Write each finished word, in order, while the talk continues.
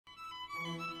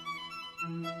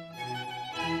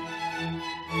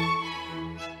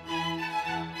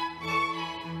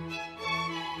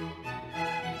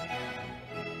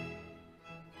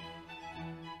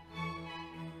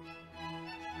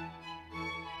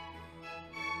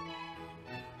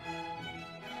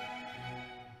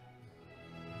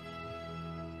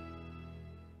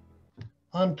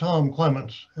I'm Tom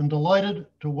Clements and delighted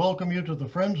to welcome you to the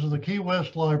Friends of the Key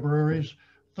West Library's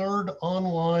third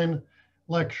online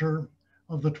lecture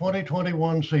of the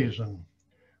 2021 season.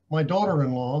 My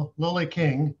daughter-in-law, Lily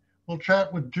King, will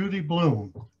chat with Judy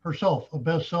Blume, herself a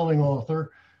best-selling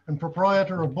author and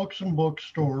proprietor of Books and Books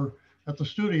store at the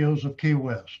studios of Key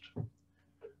West.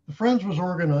 The Friends was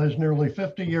organized nearly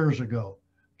 50 years ago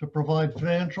to provide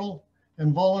financial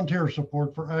and volunteer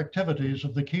support for activities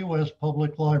of the Key West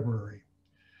Public Library.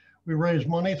 We raise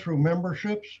money through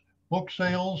memberships, book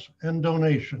sales, and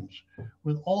donations,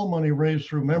 with all money raised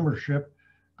through membership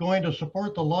going to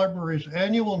support the library's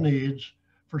annual needs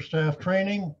for staff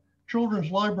training,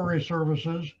 children's library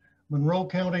services, Monroe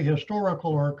County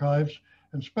Historical Archives,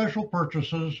 and special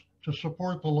purchases to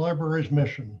support the library's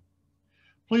mission.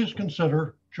 Please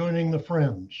consider joining the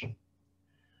Friends.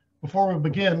 Before we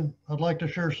begin, I'd like to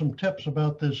share some tips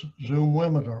about this Zoom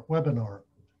webinar.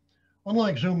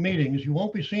 Unlike Zoom meetings, you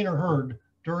won't be seen or heard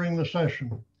during the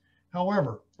session.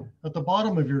 However, at the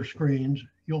bottom of your screens,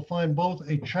 you'll find both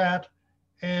a chat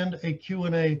and a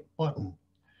Q&A button.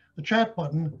 The chat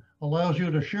button allows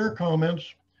you to share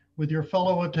comments with your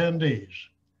fellow attendees.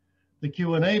 The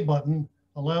Q&A button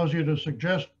allows you to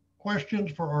suggest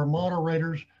questions for our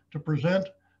moderators to present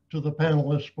to the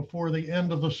panelists before the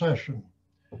end of the session.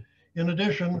 In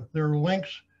addition, there are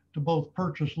links to both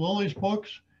purchase Lily's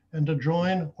books and to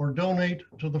join or donate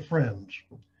to the Friends.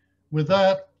 With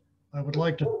that, I would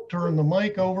like to turn the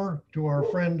mic over to our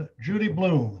friend Judy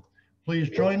Blume. Please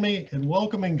join me in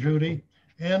welcoming Judy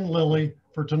and Lily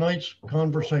for tonight's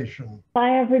conversation.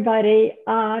 Hi, everybody.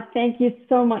 Thank you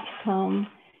so much, Tom.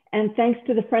 And thanks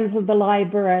to the Friends of the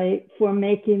Library for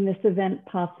making this event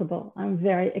possible. I'm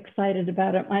very excited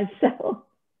about it myself.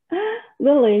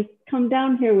 Lily, come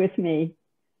down here with me.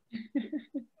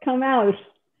 Come out.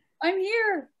 I'm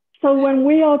here. So when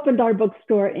we opened our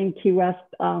bookstore in Key West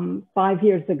 5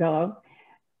 years ago,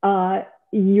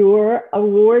 your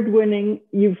award-winning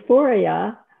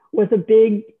Euphoria was a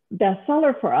big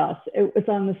bestseller for us. It was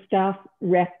on the staff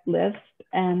rec list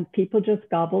and people just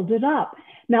gobbled it up.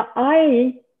 Now,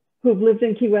 I, who've lived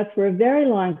in Key West for a very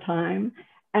long time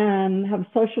and have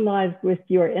socialized with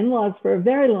your in-laws for a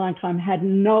very long time, had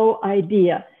no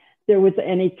idea there was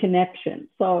any connection.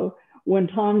 So when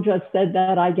Tom just said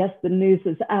that, I guess the news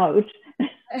is out.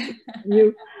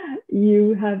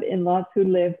 you have in-laws who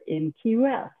live in Key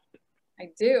West.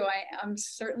 I do. I'm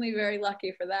certainly very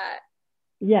lucky for that.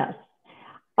 Yes.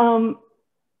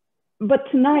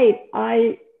 But tonight,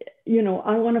 I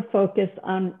want to focus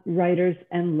on writers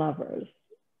and lovers,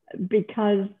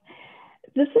 because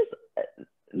this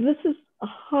is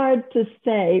hard to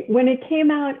say. When it came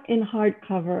out in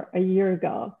hardcover a year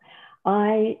ago,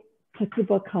 I took the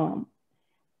book home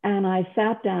and I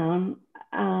sat down.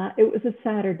 It was a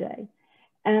Saturday,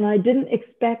 and I didn't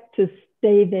expect to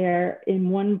stay there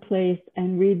in one place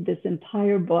and read this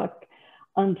entire book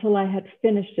until I had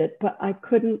finished it, but I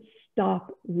couldn't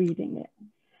stop reading it.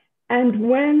 And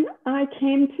when I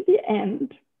came to the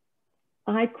end,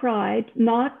 I cried,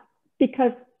 not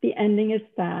because the ending is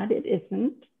sad, it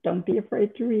isn't. Don't be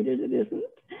afraid to read it, it isn't.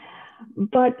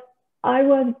 But I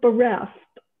was bereft.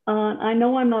 I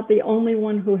know I'm not the only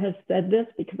one who has said this,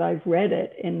 because I've read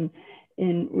it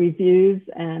in reviews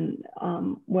and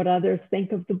what others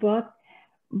think of the book.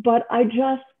 But I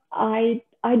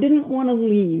didn't want to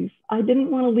leave. I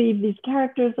didn't want to leave these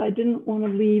characters. I didn't want to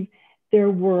leave their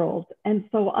world. And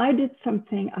so I did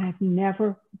something I've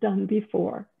never done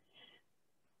before.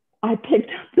 I picked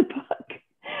up the book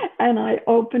and I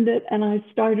opened it and I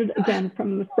started again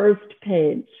from the first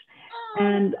page.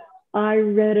 And I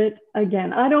read it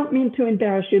again. I don't mean to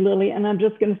embarrass you, Lily, and I'm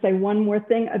just going to say one more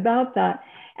thing about that.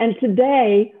 And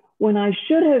today, when I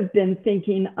should have been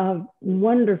thinking of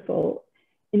wonderful,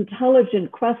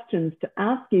 intelligent questions to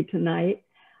ask you tonight,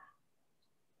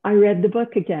 I read the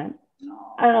book again.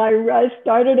 And I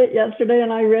started it yesterday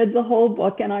and I read the whole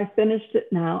book and I finished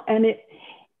it now. And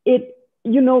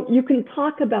you can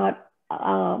talk about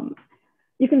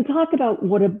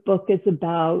what a book is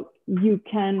about.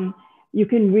 You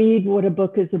can read what a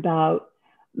book is about,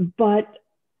 but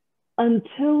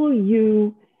until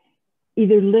you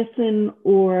either listen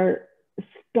or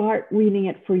start reading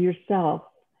it for yourself,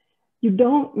 you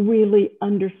don't really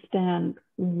understand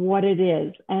what it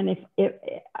is. And if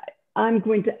I'm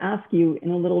going to ask you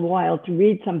in a little while to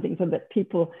read something so that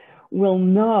people will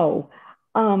know,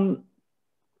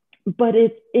 but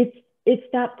it's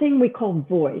that thing we call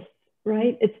voice,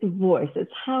 right? It's the voice.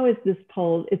 It's how is this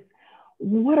told? It's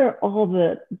what are all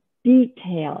the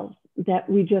details that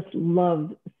we just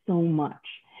love so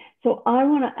much. So I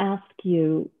want to ask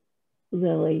you,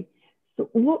 Lily, so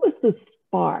what was the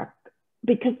spark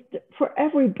because for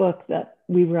every book that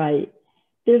we write,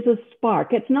 there's a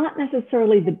spark. It's not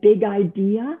necessarily the big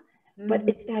idea, but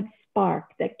it's that spark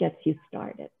that gets you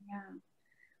started. Yeah.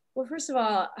 Well, first of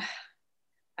all,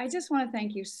 I just want to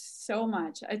thank you so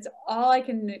much. It's all I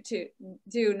can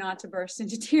do not to burst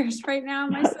into tears right now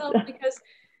myself, because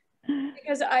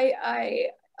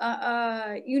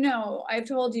you know, I've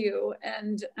told you,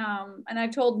 and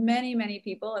I've told many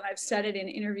people, and I've said it in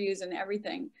interviews and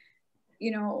everything,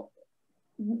 you know,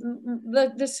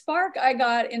 the spark I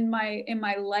got in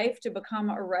my life to become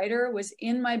a writer was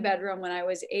in my bedroom when I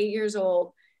was 8 years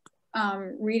old,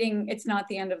 reading It's Not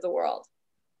the End of the World.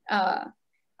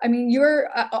 I mean,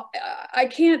 I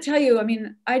can't tell you, I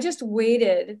mean, I just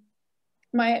waited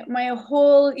my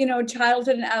whole, you know,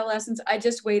 childhood and adolescence. I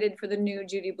just waited for the new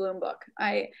Judy Blume book.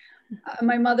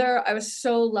 My mother, I was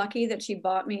so lucky that she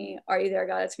bought me Are You There,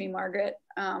 God? It's Me, Margaret,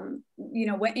 you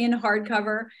know, in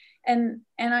hardcover. And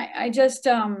I just,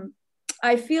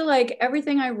 I feel like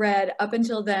everything I read up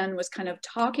until then was kind of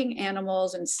talking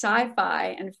animals and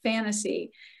sci-fi and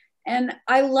fantasy. And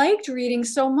I liked reading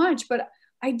so much, but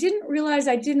I didn't realize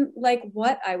I didn't like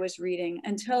what I was reading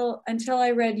until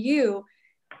I read you.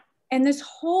 And this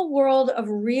whole world of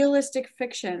realistic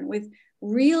fiction with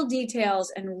real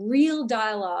details and real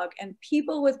dialogue and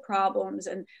people with problems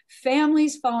and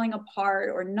families falling apart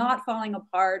or not falling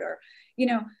apart, or, you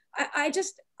know,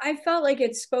 I felt like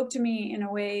it spoke to me in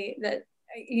a way that,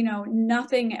 you know,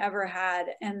 nothing ever had.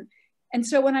 And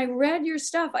so when I read your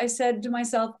stuff, I said to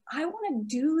myself, I want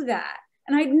to do that.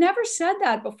 And I'd never said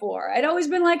that before. I'd always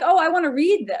been like, oh, I want to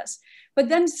read this. But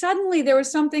then suddenly there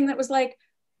was something that was like,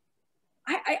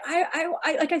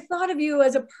 I thought of you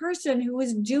as a person who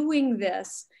was doing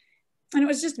this. And it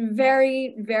was just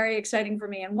very, very exciting for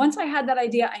me. And once I had that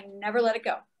idea, I never let it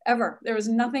go, ever. There was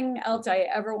nothing else I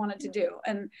ever wanted to do.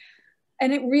 And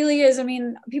it really is, I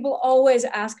mean, people always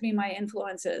ask me my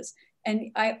influences.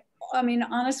 And I mean,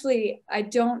 honestly, I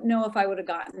don't know if I would have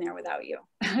gotten there without you.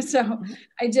 So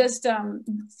I just,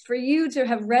 for you to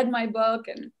have read my book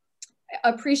and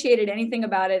appreciated anything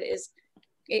about it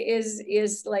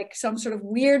is like some sort of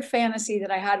weird fantasy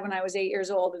that I had when I was 8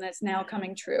 years old, and it's now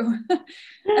coming true.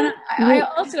 And I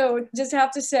also just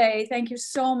have to say thank you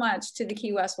so much to the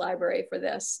Key West Library for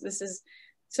this. This is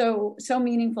so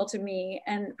meaningful to me,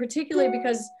 and particularly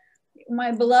because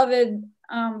my beloved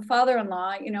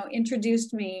father-in-law, you know,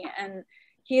 introduced me, and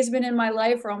he has been in my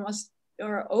life for almost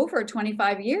or over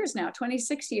 25 years now,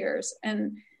 26 years,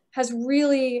 and has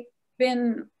really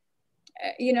been,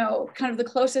 you know, kind of the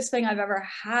closest thing I've ever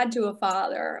had to a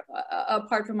father,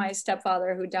 apart from my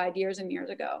stepfather who died years and years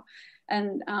ago.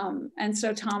 And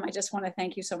so, Tom, I just want to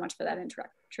thank you so much for that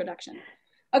introduction.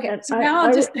 Okay, so now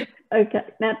I'll just... Okay,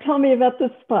 now tell me about the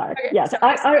spark. Okay, yes,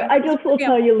 I just will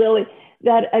tell you, Lily,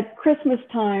 that at Christmas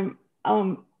time,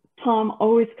 Tom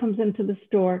always comes into the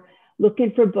store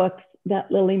looking for books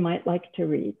that Lily might like to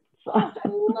read. So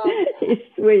he's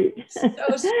sweet. So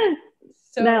sweet.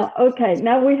 So, now, okay,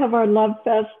 now we have our love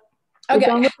fest. We're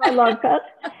done with our love fest,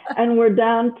 and we're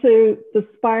down to the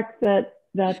spark that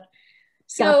got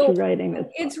you writing this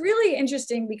book. It's really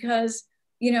interesting because,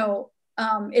 you know,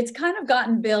 it's kind of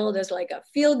gotten billed as like a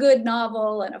feel-good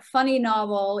novel and a funny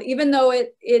novel, even though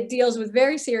it deals with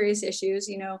very serious issues,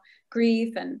 you know,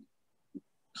 grief and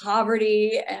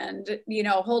poverty and, you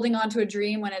know, holding on to a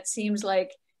dream when it seems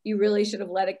like you really should have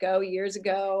let it go years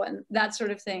ago and that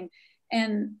sort of thing.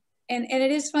 And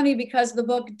it is funny because the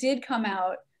book did come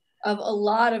out of a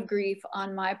lot of grief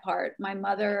on my part. My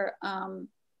mother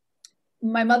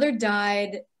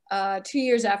died 2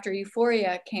 years after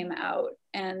Euphoria came out.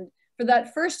 And for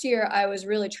that first year, I was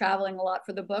really traveling a lot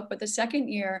for the book. But the second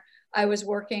year, I was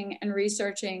working and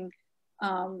researching,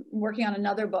 working on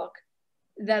another book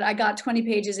that I got 20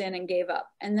 pages in and gave up.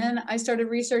 And then I started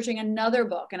researching another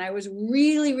book, and I was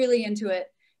really, really into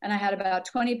it. And I had about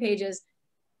 20 pages.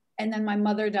 And then my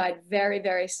mother died very,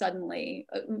 very suddenly,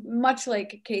 much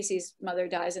like Casey's mother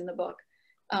dies in the book.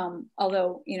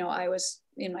 Although, you know, I was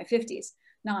in my 50s,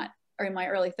 or in my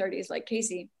early 30s like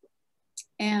Casey.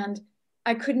 And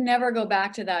I could never go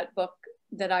back to that book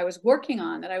that I was working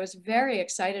on, that I was very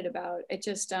excited about. It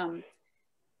just,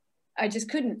 I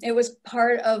just couldn't. It was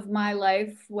part of my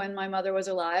life when my mother was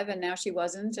alive, and now she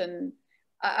wasn't. And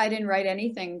I didn't write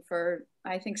anything for,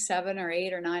 I think, 7 or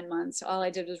 8 or 9 months. All I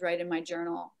did was write in my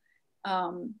journal.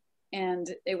 And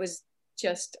it was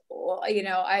just, you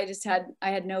know, I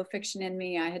had no fiction in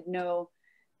me. I had no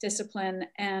discipline,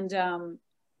 and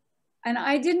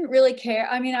I didn't really care.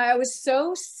 I mean, I was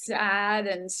so sad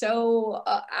and so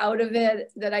out of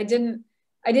it that I didn't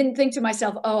think to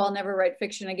myself, oh, I'll never write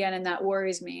fiction again, and that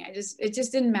worries me. It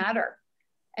just didn't matter.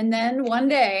 And then one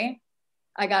day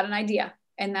I got an idea.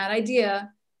 And that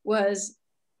idea was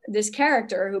this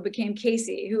character who became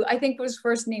Casey, who I think was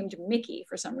first named Mickey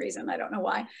for some reason. I don't know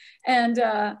why. And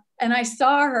I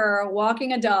saw her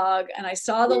walking a dog, and I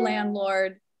saw the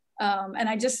landlord, and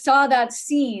I just saw that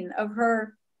scene of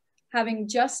her having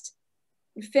just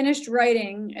finished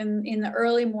writing in the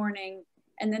early morning,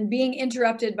 and then being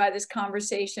interrupted by this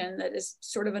conversation that is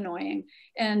sort of annoying.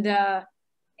 And I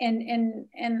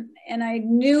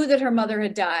knew that her mother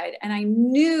had died. And I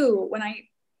knew when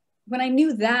I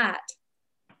knew that,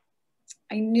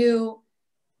 I knew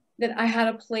that I had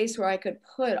a place where I could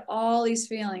put all these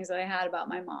feelings that I had about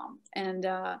my mom, and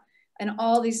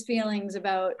all these feelings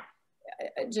about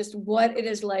just what it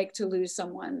is like to lose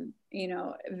someone, you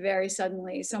know, very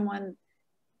suddenly, someone.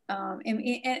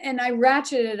 And I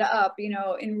ratcheted it up, you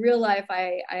know. In real life,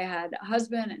 I had a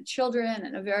husband and children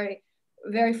and a very,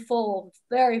 very full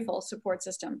support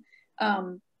system.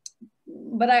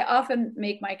 But I often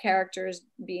make my characters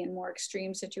be in more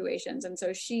extreme situations. And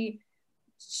so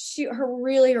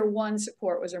her one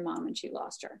support was her mom, and she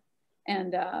lost her.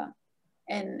 And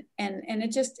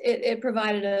it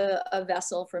provided a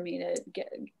vessel for me to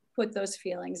put those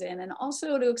feelings in, and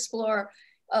also to explore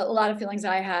a lot of feelings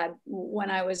I had when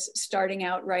I was starting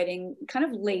out writing kind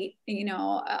of late. You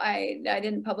know, I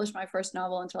didn't publish my first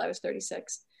novel until I was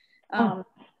 36.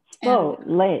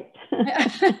 Late.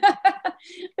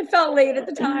 It felt late at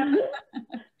the time.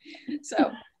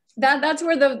 So that's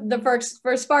where the first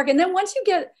spark. And then once you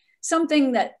get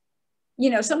something that, you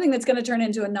know, something that's going to turn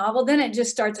into a novel, then it just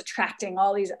starts attracting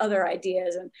all these other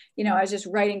ideas. And, you know, I was just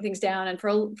writing things down, and for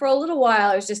a little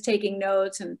while I was just taking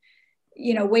notes and,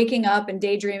 you know, waking up and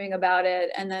daydreaming about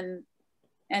it. And then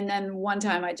one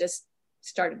time I just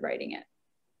started writing it.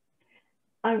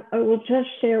 I will just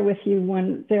share with you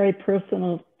one very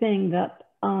personal thing, that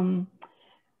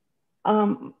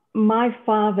my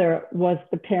father was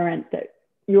the parent that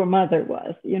your mother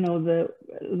was, you know,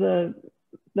 the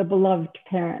beloved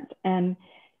parent. And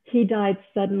he died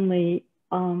suddenly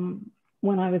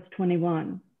when I was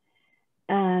 21.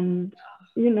 And,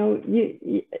 you know,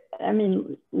 I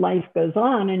mean, life goes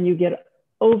on and you get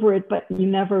over it, but you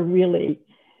never really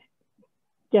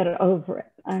get over it.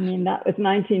 I mean, that was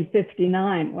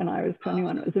 1959 when I was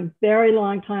 21. It was a very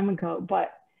long time ago,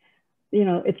 but, you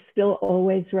know, it's still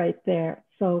always right there.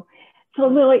 So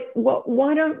Lily,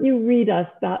 why don't you read us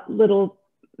that little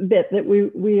bit that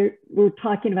we're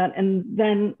talking about, and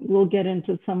then we'll get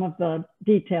into some of the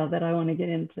detail that I want to get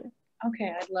into.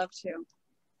 Okay, I'd love to.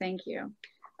 Thank you.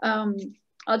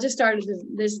 I'll just start.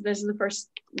 This is the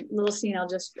first little scene. I'll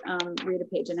just read a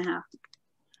page and a half.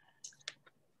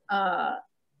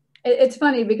 It's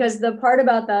funny because the part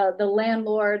about the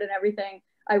landlord and everything,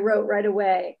 I wrote right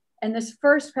away. And this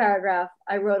first paragraph,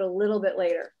 I wrote a little bit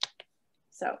later.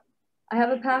 So I have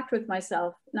a pact with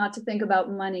myself not to think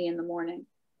about money in the morning.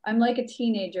 I'm like a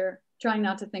teenager trying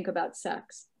not to think about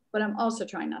sex, but I'm also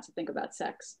trying not to think about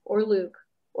sex or Luke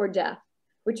or death,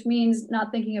 which means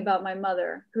not thinking about my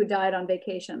mother who died on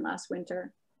vacation last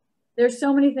winter. There's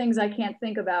so many things I can't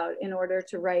think about in order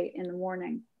to write in the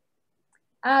morning.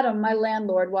 Adam, my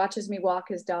landlord, watches me walk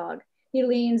his dog. He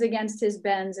leans against his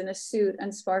Benz in a suit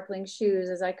and sparkling shoes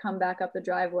as I come back up the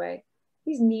driveway.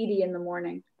 He's needy in the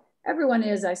morning. Everyone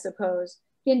is, I suppose.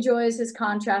 He enjoys his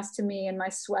contrast to me and my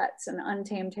sweats and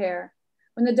untamed hair.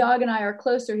 When the dog and I are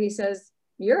closer, he says,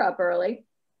 "You're up early."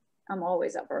 I'm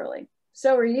always up early.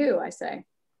 "So are you," I say.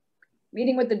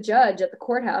 "Meeting with the judge at the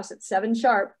courthouse at 7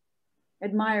 sharp.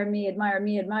 Admire me, admire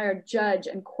me, admire judge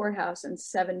and courthouse and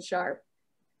 7 sharp.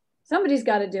 Somebody's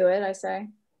got to do it, I say.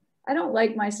 I don't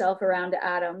like myself around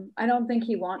Adam. I don't think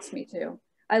he wants me to.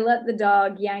 I let the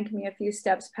dog yank me a few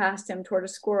steps past him toward a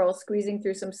squirrel squeezing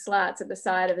through some slats at the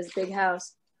side of his big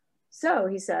house. "So,"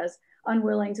 he says,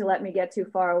 unwilling to let me get too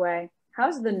far away,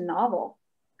 "how's the novel?"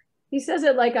 He says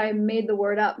it like I made the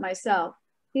word up myself.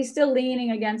 He's still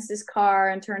leaning against his car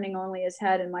and turning only his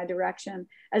head in my direction,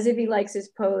 as if he likes his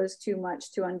pose too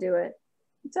much to undo it.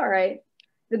 It's all right.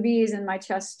 The bees in my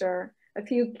chest stir. A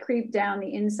few creep down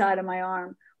the inside of my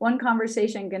arm. One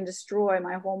conversation can destroy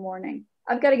my whole morning.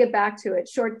 I've got to get back to it.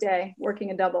 Short day,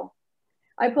 working a double.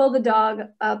 I pull the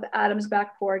dog up Adam's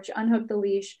back porch, unhook the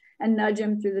leash, and nudge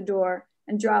him through the door,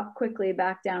 and drop quickly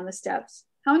back down the steps.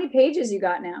 "How many pages you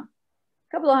got now?"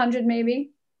 "A couple of 100,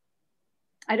 maybe."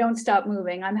 I don't stop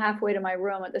moving. I'm halfway to my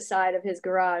room at the side of his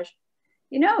garage.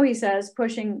 "You know," he says,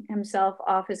 pushing himself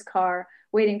off his car,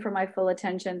 waiting for my full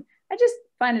attention, "I just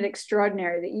find it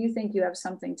extraordinary that you think you have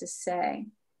something to say."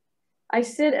 I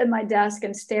sit at my desk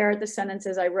and stare at the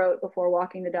sentences I wrote before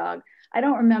walking the dog. I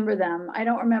don't remember them. I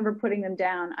don't remember putting them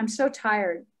down. I'm so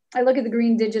tired. I look at the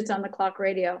green digits on the clock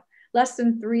radio. less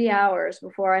than 3 hours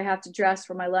before I have to dress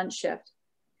for my lunch shift.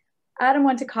 Adam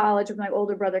went to college with my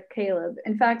older brother, Caleb.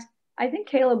 In fact, I think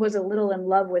Caleb was a little in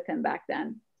love with him back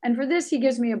then. And for this, he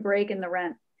gives me a break in the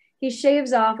rent. He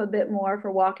shaves off a bit more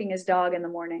for walking his dog in the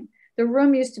morning. The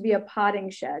room used to be a potting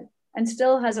shed and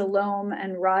still has a loam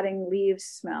and rotting leaves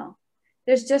smell.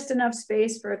 There's just enough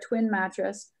space for a twin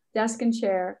mattress, desk and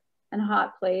chair, and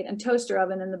hot plate and toaster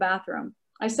oven in the bathroom.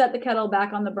 I set the kettle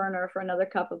back on the burner for another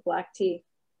cup of black tea.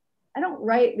 I don't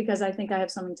write because I think I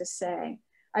have something to say.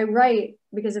 I write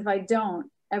because if I don't,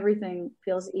 everything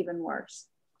feels even worse.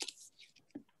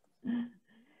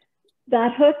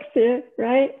 That hooks you,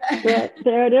 right?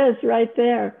 There it is, right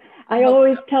there. I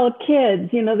always tell kids,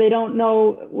 you know, they don't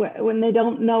know, when they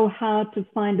don't know how to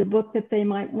find a book that they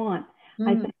might want,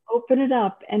 I say, open it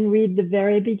up and read the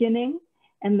very beginning,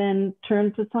 and then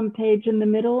turn to some page in the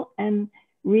middle and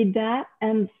read that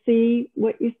and see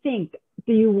what you think.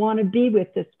 Do you want to be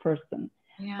with this person?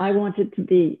 Yeah. I wanted to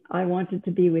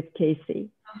be with Casey.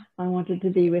 I wanted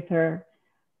to be with her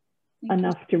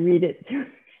enough to read it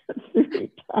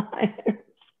 3 times.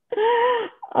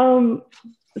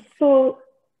 So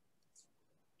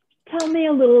tell me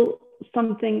a little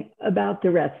something about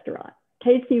the restaurant.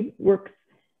 Casey works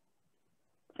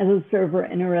as a server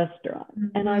in a restaurant.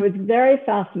 And I was very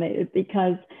fascinated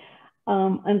because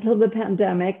until the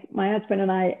pandemic, my husband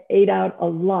and I ate out a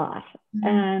lot.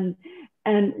 And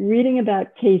reading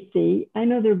about Casey, I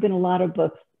know there have been a lot of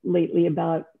books lately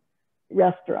about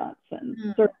restaurants and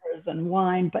servers and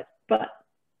wine, but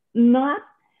not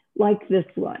like this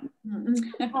one.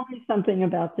 Tell me something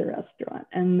about the restaurant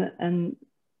and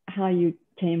how you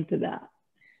came to that.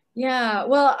 Yeah,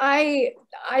 well, I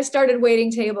started waiting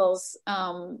tables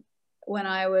when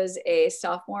I was a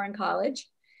sophomore in college,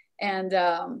 and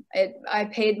I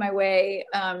paid my way,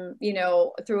 you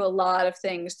know, through a lot of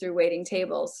things through waiting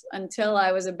tables until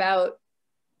I was about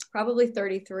probably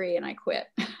 33, and I quit.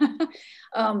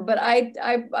 But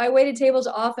I waited tables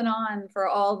off and on for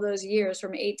all those years,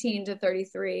 from 18 to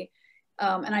 33,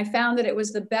 and I found that it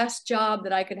was the best job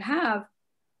that I could have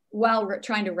while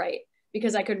trying to write.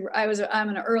 Because I'm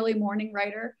an early morning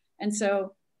writer. And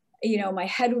so, you know, my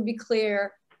head would be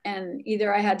clear, and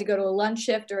either I had to go to a lunch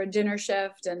shift or a dinner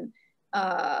shift. And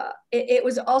it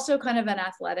was also kind of an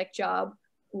athletic job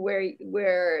where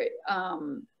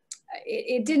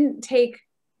it didn't take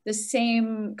the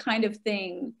same kind of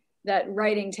thing that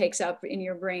writing takes up in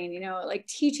your brain. You know, like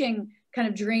teaching kind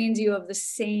of drains you of the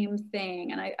same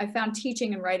thing. And I found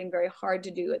teaching and writing very hard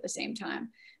to do at the same time.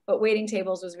 But waiting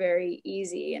tables was very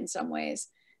easy in some ways.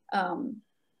 And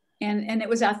it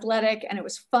was athletic, and it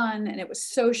was fun, and it was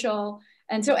social.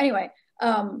 And so anyway,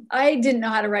 I didn't know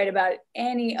how to write about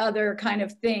any other kind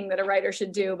of thing that a writer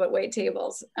should do but wait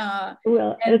tables.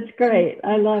 Well, it's great.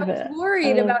 I love it. I was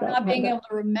worried about not being able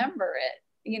to remember it.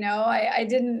 You know,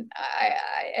 it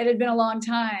had been a long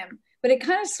time, but it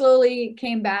kind of slowly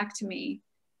came back to me.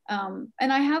 And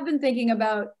I have been thinking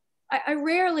about,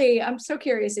 I'm so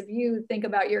curious if you think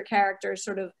about your characters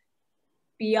sort of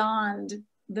beyond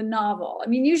the novel. I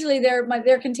mean, usually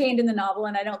they're contained in the novel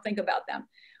and I don't think about them.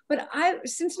 But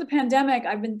since the pandemic,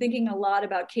 I've been thinking a lot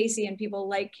about Casey and people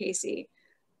like Casey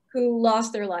who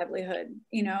lost their livelihood,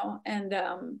 you know, and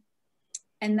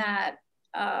that,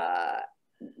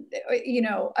 you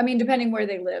know, I mean, depending where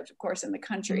they lived, of course, in the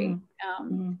country.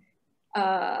 And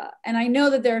I know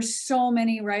that there are so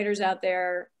many writers out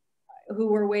there who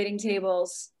were waiting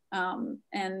tables and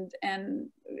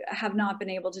have not been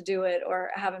able to do it,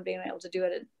 or haven't been able to do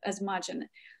it as much. And,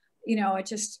 you know,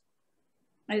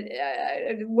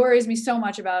 it worries me so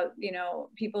much about, you know,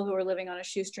 people who are living on a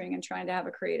shoestring and trying to have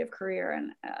a creative career.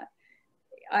 And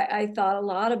I thought a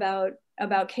lot about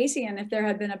Casey, and if there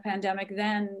had been a pandemic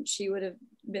then, she would have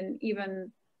been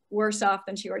even worse off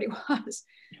than she already was.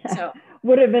 So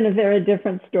would have been a very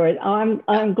different story.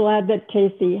 I'm glad that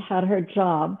Casey had her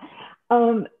job.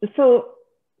 So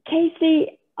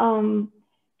Casey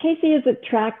is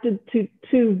attracted to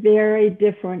two very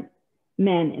different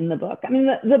men in the book. I mean,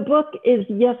 the book is,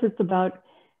 yes, it's about,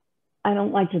 I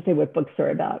don't like to say what books are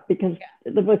about because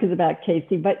the book is about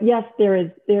Casey, but yes, there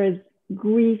is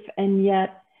grief, and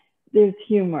yet there's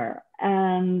humor,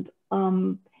 and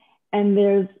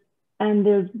there's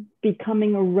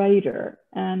becoming a writer,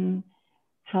 and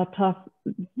how tough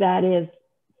that is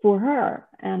for her,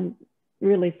 and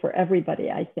really for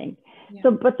everybody, I think. Yeah.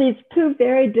 So, but these two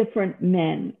very different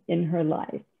men in her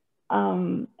life.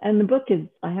 And the book is,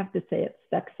 I have to say, it's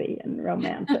sexy and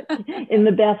romantic in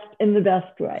the best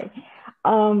way.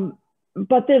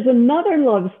 But there's another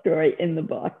love story in the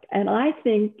book, and I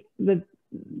think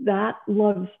that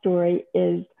love story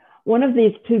is one of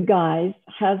these two guys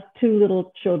has two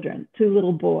little children, two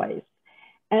little boys.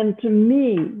 And to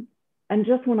me, and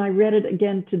just when I read it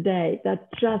again today,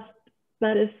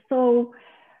 that is so,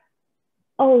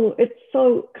 oh, it's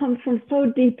so, comes from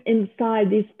so deep inside.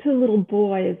 These two little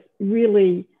boys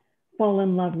really fall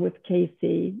in love with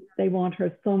Casey. They want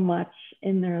her so much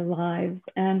in their lives.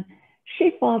 And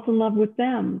she falls in love with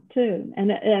them too.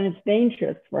 And it's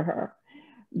dangerous for her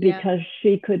because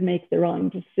she could make the wrong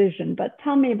decision. But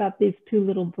tell me about these two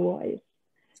little boys.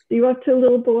 Do you have two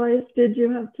little boys? Did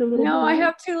you have two little boys? No, I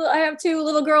have two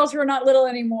little girls who are not little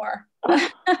anymore.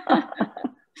 But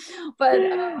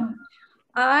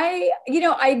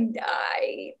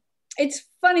it's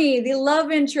funny, the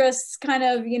love interests kind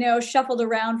of, shuffled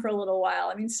around for a little while.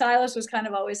 I mean, Silas was kind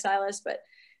of always Silas, but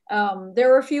there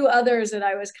were a few others that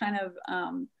I was kind of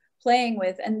playing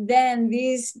with. And then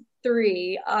these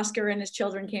three, Oscar and his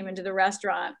children, came into the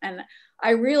restaurant, and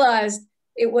I realized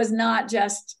it was not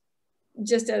just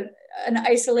an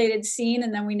isolated scene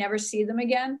and then we never see them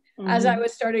again. Mm-hmm. As I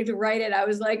was starting to write it, I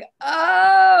was like,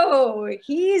 oh,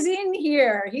 he's in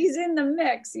here, he's in the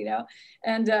mix,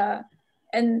 and then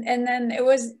it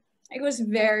was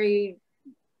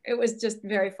just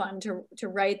very fun to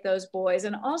write those boys.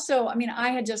 And also, I mean, I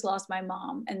had just lost my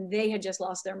mom and they had just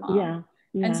lost their mom. Yeah.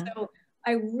 And so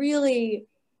I really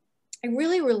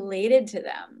related to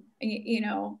them,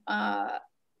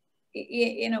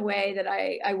 in a way that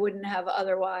I wouldn't have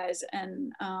otherwise.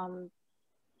 And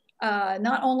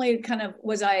not only kind of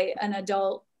was I an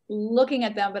adult looking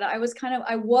at them, but I was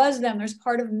them. There's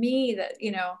part of me that,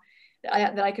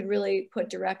 that I could really put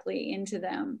directly into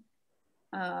them.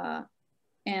 And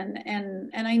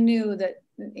I knew that,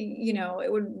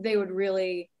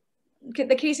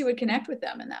 the Casey would connect with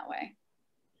them in that way.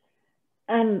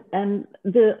 And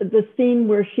the scene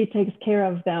where she takes care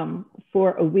of them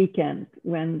for a weekend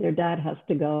when their dad has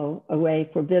to go away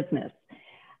for business,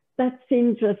 that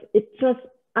scene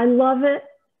I love it,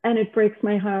 and it breaks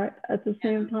my heart at the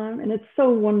same time. And it's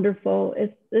so wonderful.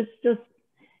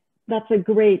 That's a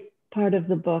great part of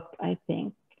the book, I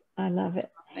think. I love it.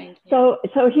 Thank you.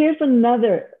 So here's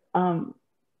another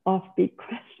offbeat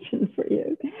question for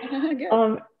you.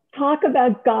 Talk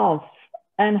about golf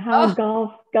and how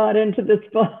golf got into this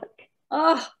book.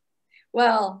 Oh,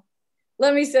 well,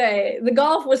 let me say, the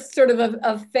golf was sort of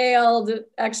a failed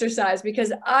exercise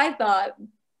because I thought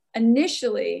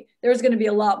initially there was going to be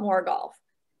a lot more golf.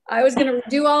 I was going to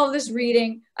do all of this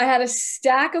reading. I had a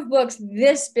stack of books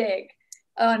this big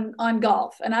on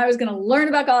golf, and I was going to learn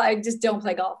about golf. I just don't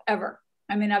play golf ever.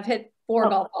 I mean, I've hit 4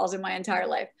 golf balls in my entire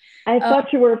life. I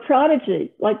thought you were a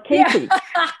prodigy, like Casey. Yeah.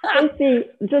 Casey,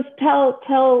 just tell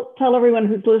everyone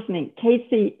who's listening.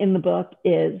 Casey in the book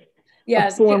is a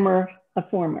former.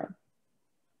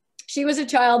 She was a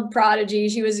child prodigy.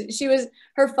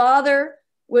 Her father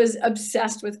was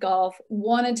obsessed with golf,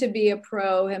 wanted to be a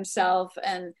pro himself,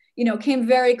 and came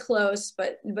very close,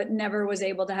 but never was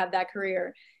able to have that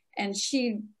career. And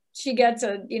she gets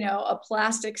a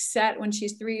plastic set when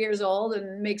she's 3 years old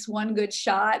and makes one good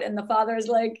shot, and the father is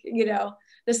like,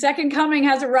 the second coming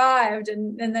has arrived,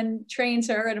 and then trains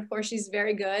her, and of course she's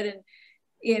very good, and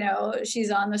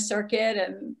she's on the circuit.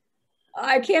 And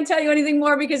I can't tell you anything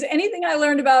more because anything I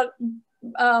learned about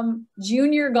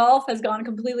junior golf has gone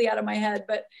completely out of my head,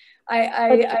 but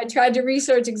I tried to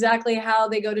research exactly how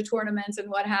they go to tournaments and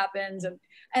what happens,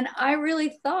 and I really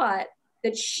thought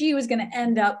that she was going to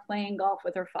end up playing golf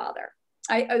with her father.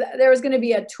 There was going to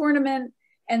be a tournament,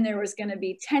 and there was going to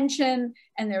be tension,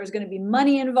 and there was going to be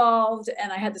money involved,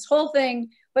 and I had this whole thing,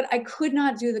 but I could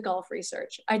not do the golf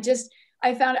research. I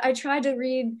tried to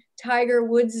read Tiger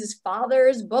Woods'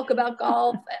 father's book about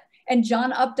golf and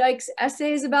John Updike's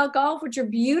essays about golf, which are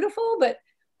beautiful, but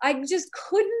I just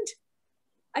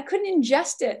I couldn't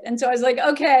ingest it. And so I was like,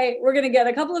 okay, we're going to get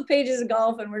a couple of pages of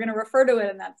golf and we're going to refer to it,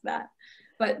 and that's that.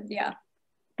 But yeah.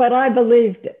 But I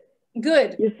believed it.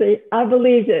 Good. You see, I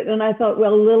believed it. And I thought,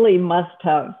 well, Lily must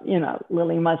have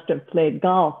played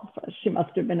golf. She must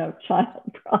have been a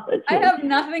child prodigy. I have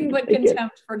nothing but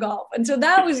contempt for golf. And so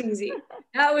that was easy.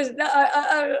 That was,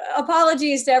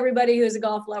 apologies to everybody who's a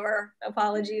golf lover.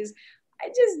 Apologies.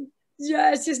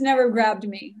 It's just never grabbed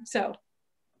me. So.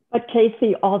 But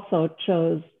Casey also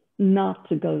chose not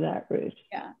to go that route.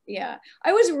 Yeah.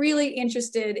 I was really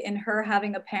interested in her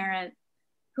having a parent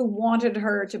who wanted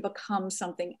her to become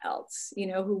something else,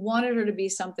 who wanted her to be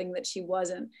something that she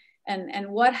wasn't. And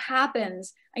what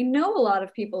happens, I know a lot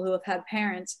of people who have had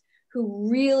parents who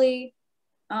really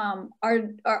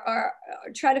are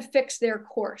try to fix their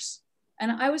course.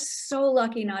 And I was so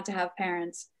lucky not to have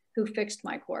parents who fixed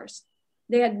my course.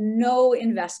 they had no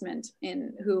investment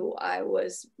in who I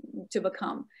was to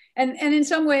become. And in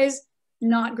some ways,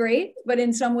 not great, but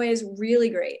in some ways really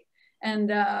great. And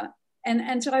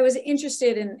so I was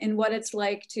interested in what it's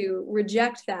like to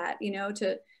reject that, you know,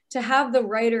 to have the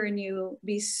writer in you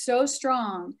be so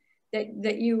strong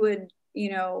that you would,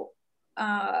 you know,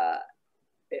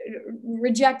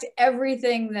 reject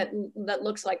everything that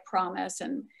looks like promise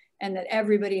and that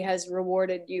everybody has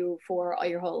rewarded you for all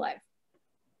your whole life.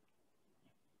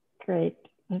 Great,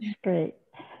 that's great.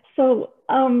 So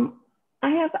I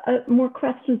have more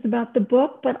questions about the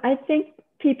book, but I think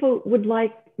people would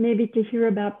like maybe to hear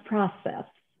about process.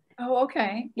 Oh,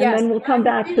 okay. Yes. And then we'll come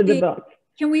back to the book.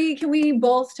 Can we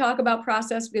both talk about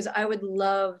process? Because I would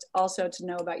love also to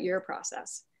know about your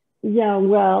process. Yeah,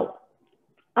 well,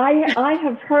 I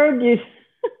have heard you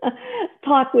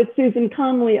talk with Susan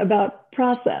Conley about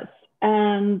process,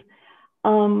 and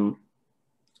I'm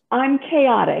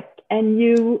chaotic and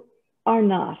you are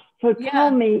not. So tell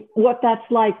me what that's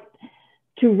like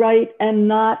to write and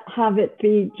not have it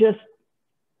be just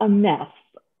a mess.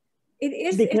 It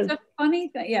is, it's a funny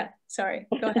thing. Yeah, sorry,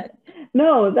 go ahead.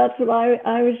 No, that's what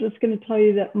I was just going to tell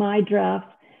you, that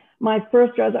my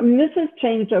first draft, I mean, this has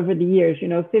changed over the years, you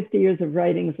know, 50 years of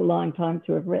writing is a long time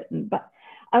to have written, but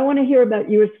I want to hear about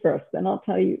yours first, and I'll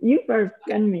tell you, you first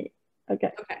and me.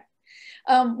 Okay. Okay.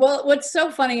 Well, what's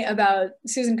so funny about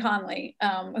Susan Conley,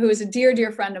 who is a dear,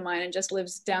 dear friend of mine and just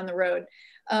lives down the road,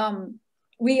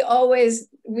 we always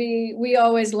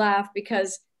laugh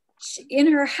because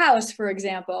in her house, for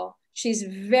example, she's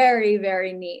very,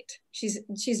 very neat.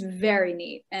 She's very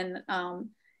neat and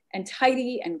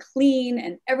tidy and clean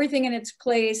and everything in its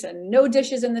place and no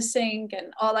dishes in the sink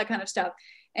and all that kind of stuff.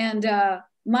 And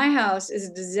my house is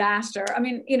a disaster. I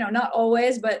mean, you know, not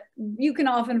always, but you can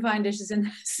often find dishes in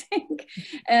the sink.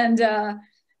 And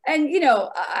you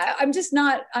know, I'm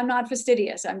not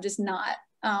fastidious. I'm just not.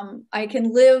 I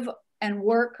can live and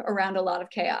work around a lot of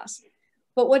chaos.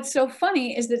 But what's so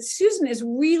funny is that Susan is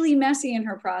really messy in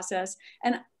her process,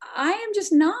 and I am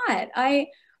just not. I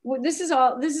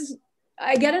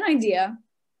get an idea,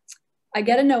 I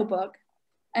get a notebook,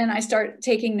 and I start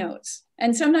taking notes.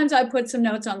 And sometimes I put some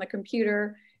notes on the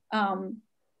computer, and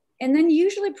then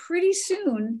usually pretty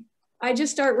soon I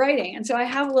just start writing. And so I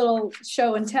have a little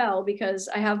show and tell because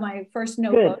I have my first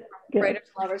notebook, Writers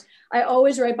and Lovers. I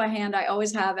always write by hand. I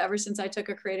always have ever since I took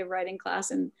a creative writing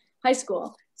class in high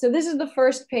school. So this is the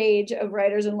first page of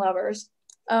Writers and Lovers.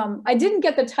 I didn't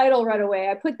get the title right away.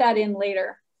 I put that in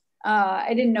later.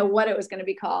 I didn't know what it was going to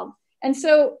be called. And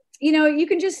so, you know, you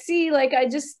can just see, like, I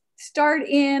just start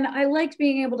in, I liked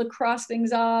being able to cross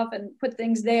things off and put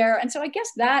things there. And so I guess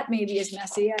that maybe is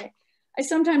messy. I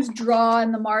sometimes draw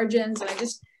in the margins, and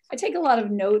I take a lot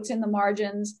of notes in the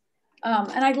margins.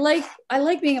 And I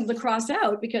like being able to cross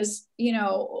out because, you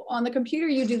know, on the computer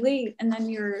you delete and then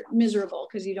you're miserable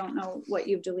because you don't know what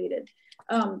you've deleted.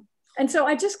 And so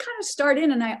I just kind of start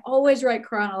in, and I always write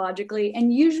chronologically.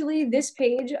 And usually this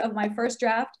page of my first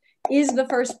draft is the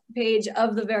first page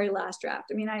of the very last draft.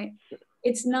 I mean,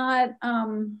 it's not, I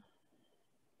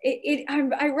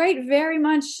write very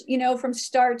much, you know, from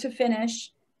start to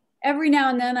finish. Every now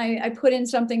and then I put in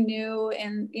something new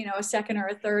in, you know, a second or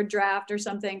a third draft or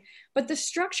something, but the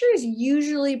structure is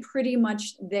usually pretty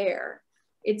much there.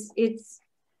 It's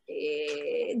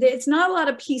not a lot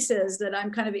of pieces that I'm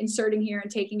kind of inserting here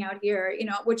and taking out here, you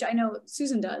know, which I know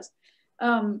Susan does.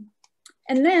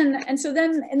 And so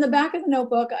then in the back of the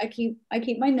notebook, I keep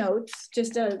my notes,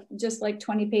 just like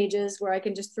 20 pages where I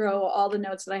can just throw all the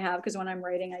notes that I have, because when I'm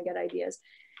writing, I get ideas.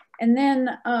 And then,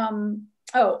 and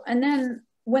then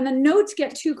when the notes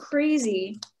get too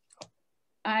crazy,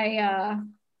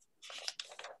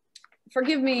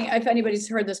 forgive me if anybody's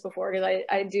heard this before, because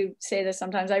I do say this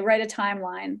sometimes, I write a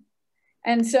timeline.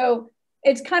 And so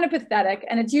it's kind of pathetic,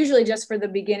 and it's usually just for the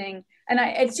beginning. And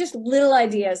it's just little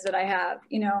ideas that I have,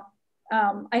 you know.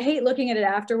 I hate looking at it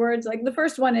afterwards. Like the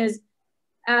first one is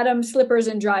Adam, slippers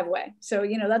and driveway. So,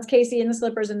 you know, that's Casey in the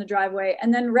slippers in the driveway.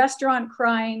 And then restaurant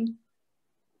crying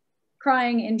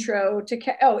intro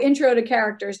to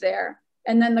characters there.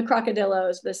 And then the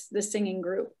Crocodillos, this singing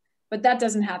group. But that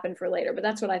doesn't happen for later, but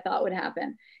that's what I thought would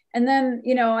happen. And then,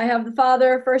 you know, I have the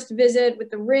father first visit with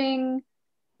the ring,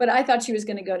 but I thought she was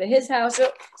going to go to his house.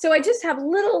 So I just have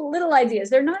little ideas.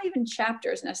 They're not even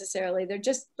chapters necessarily. They're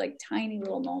just like tiny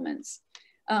little moments.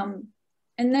 And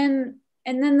then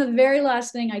the very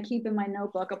last thing I keep in my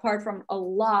notebook, apart from a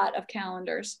lot of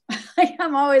calendars,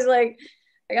 I'm always like,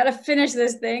 I got to finish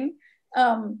this thing,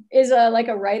 is like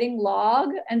a writing log.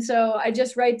 And so I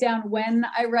just write down when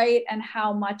I write and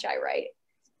how much I write.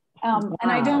 Wow.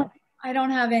 And I don't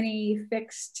have any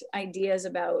fixed ideas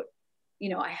about you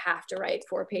know, I have to write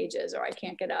 4 pages or I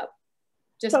can't get up.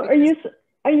 Just so because,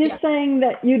 are you saying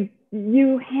that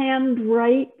you hand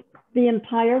write the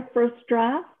entire first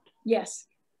draft? Yes.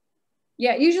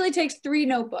 Yeah, it usually takes 3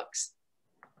 notebooks.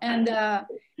 And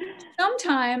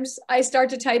sometimes I start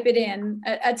to type it in.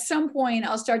 At some point,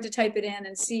 I'll start to type it in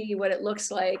and see what it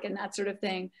looks like and that sort of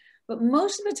thing. But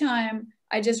most of the time,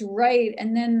 I just write,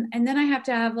 and then I have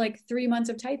to have like 3 months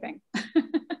of typing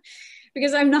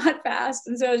because I'm not fast.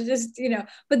 And so it's just, you know,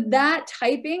 but that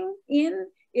typing in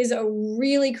is a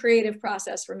really creative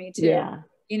process for me too. Yeah.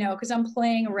 You know, because I'm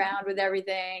playing around with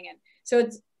everything, and so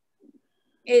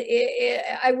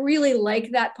I really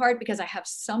like that part because I have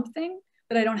something,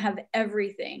 but I don't have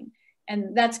everything.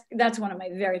 And that's one of my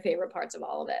very favorite parts of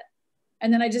all of it.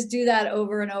 And then I just do that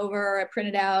over and over. I print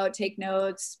it out, take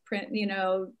notes, print, you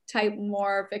know, type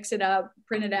more, fix it up,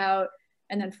 print it out.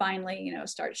 And then finally, you know,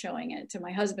 start showing it to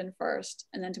my husband first,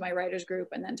 and then to my writers group,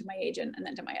 and then to my agent, and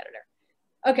then to my editor.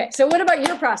 Okay, so what about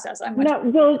your process?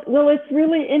 Well, it's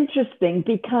really interesting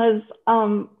because,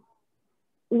 well,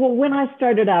 when I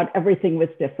started out, everything was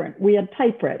different. We had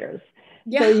typewriters.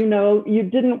 Yeah. So, you know, you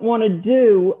didn't want to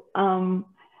do,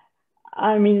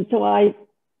 I mean, so I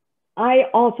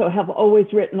also have always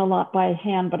written a lot by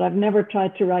hand, but I've never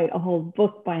tried to write a whole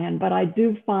book by hand. But I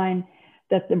do find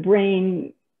that the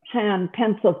brain hand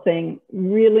pencil thing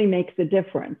really makes a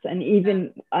difference. And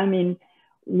even, I mean,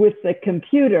 with the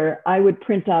computer, I would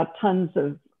print out tons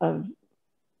of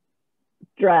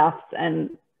drafts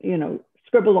and, you know,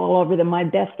 scribble all over them. My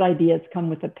best ideas come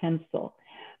with a pencil.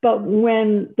 But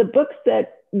when the books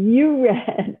that you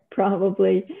read,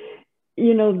 probably,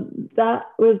 you know, that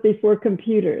was before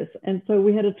computers. And so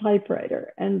we had a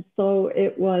typewriter. And so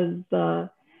it was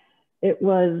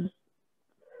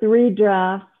 3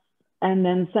 drafts, and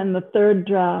then send the 3rd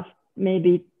draft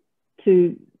maybe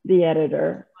to the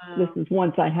editor. Wow. This is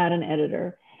once I had an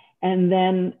editor. And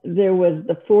then there was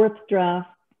the 4th draft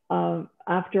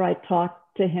after I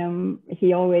talked to him.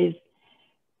 He always,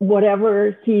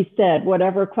 whatever he said,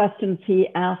 whatever questions he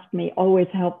asked me, always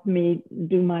helped me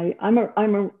do my, I'm a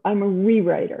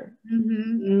rewriter,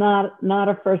 mm-hmm. not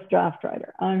a first draft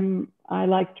writer. I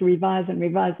like to revise and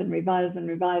revise and revise and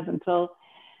revise until,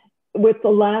 with the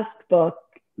last book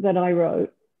that I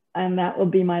wrote, and that will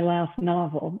be my last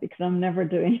novel because I'm never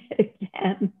doing it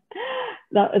again.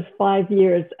 That was 5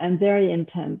 years and very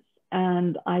intense.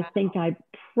 And I think I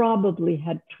probably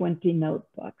had 20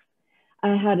 notebooks.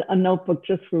 I had a notebook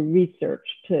just for research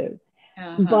too.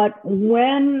 Uh-huh. But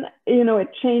when, you know,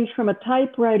 it changed from a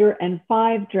typewriter and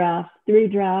 5 drafts, 3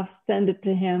 drafts, send it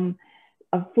to him,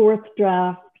 a 4th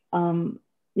draft, you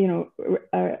know,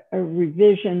 a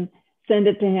revision, send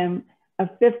it to him, a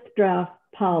 5th draft,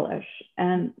 polish,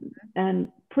 and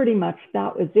pretty much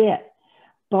that was it.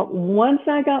 But once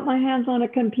I got my hands on a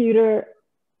computer,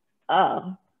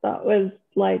 that was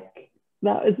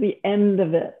the end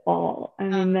of it all. I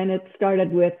mean, then it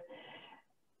started with,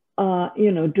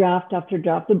 you know, draft after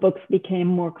draft. The books became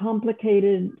more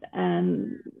complicated,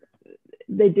 and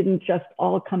they didn't just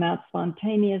all come out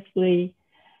spontaneously.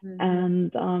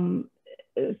 Mm-hmm. And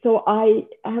so I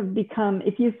have become,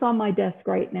 if you saw my desk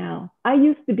right now, I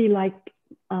used to be like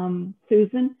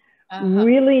Susan,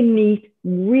 really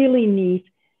neat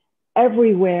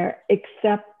everywhere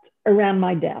except around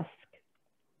my desk.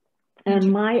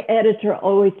 And my editor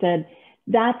always said,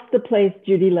 that's the place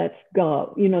Judy lets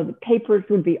go. You know, the papers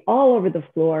would be all over the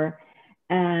floor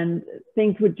and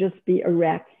things would just be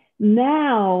erect.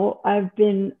 Now I've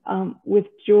been with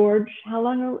George, how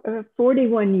long?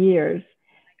 41 years.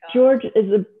 George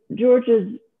is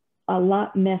a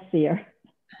lot messier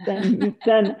than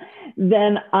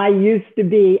I used to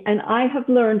be. And I have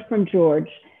learned from George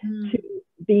to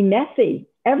be messy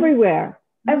everywhere.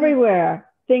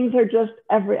 Things are just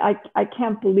I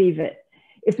can't believe it.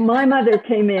 If my mother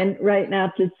came in right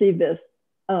now to see this,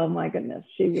 oh my goodness,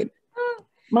 she would.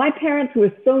 My parents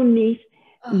were so neat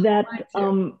that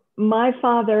my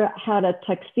father had a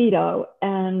tuxedo,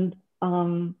 and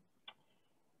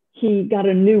he got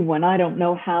a new one. I don't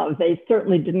know how. They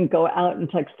certainly didn't go out in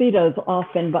tuxedos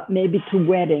often, but maybe to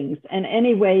weddings. And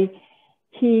anyway,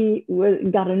 he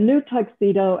got a new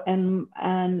tuxedo, and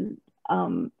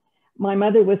my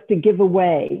mother was to give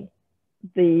away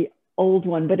the old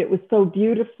one, but it was so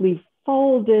beautifully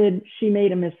folded. She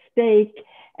made a mistake,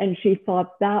 and she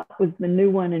thought that was the new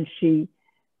one, and she,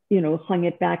 you know, hung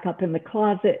it back up in the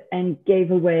closet and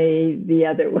gave away the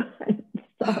other one.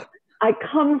 So I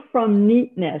come from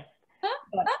neatness,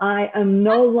 but I am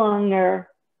no longer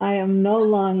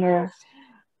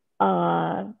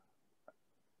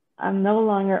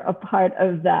a part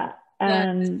of that.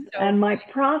 And my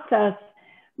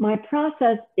my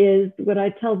process is what I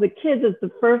tell the kids is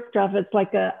the first draft, it's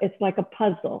like a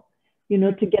puzzle, you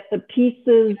know, to get the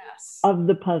pieces Yes. of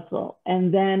the puzzle.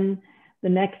 And then the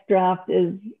next draft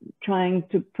is trying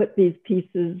to put these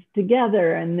pieces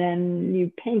together, and then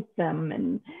you paint them.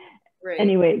 And Right.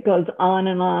 anyway, it goes on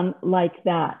and on like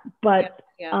that. But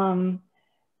Yeah.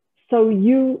 so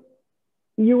you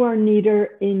are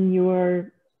neater in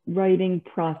your writing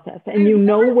process, and you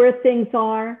know where things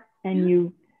are, and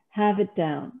you have it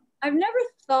down. I've never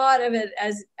thought of it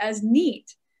as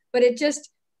neat, but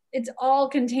it's all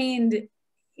contained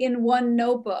in one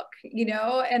notebook, you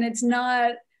know, and it's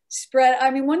not spread. I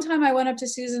mean, one time I went up to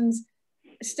Susan's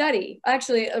study,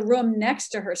 actually a room next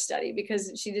to her study,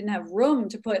 because she didn't have room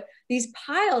to put these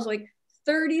piles, like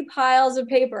 30 piles of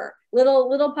paper,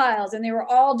 little piles, and they were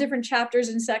all different chapters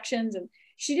and sections, and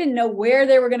she didn't know where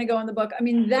they were going to go in the book. I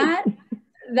mean, that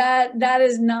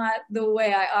is not the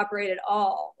way I operate at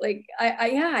all. Like I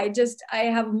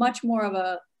have much more of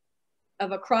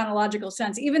a chronological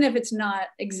sense, even if it's not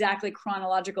exactly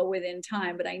chronological within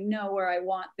time, but I know where I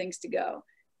want things to go.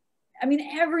 I mean,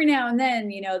 every now and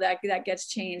then, you know, that gets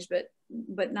changed,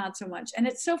 but not so much. And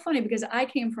it's so funny because I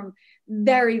came from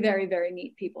very, very, very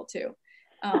neat people too.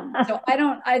 So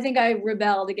I think I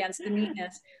rebelled against the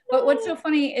neatness. But what's so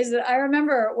funny is that I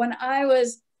remember when I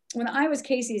was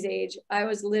Casey's age, I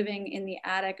was living in the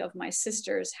attic of my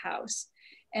sister's house,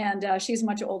 and she's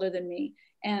much older than me.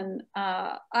 And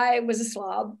I was a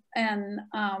slob, and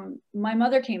my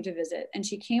mother came to visit, and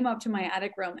she came up to my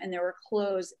attic room, and there were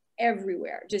clothes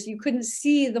everywhere. Just, you couldn't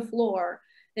see the floor.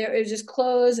 There was just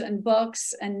clothes and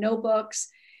books and notebooks.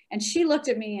 And she looked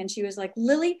at me and she was like,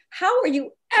 Lily, how are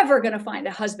you ever going to find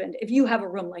a husband if you have a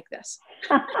room like this?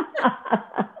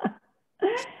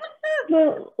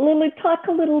 Well, Lily, talk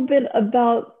a little bit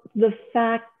about the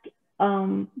fact,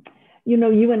 you know,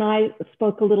 you and I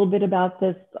spoke a little bit about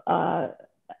this a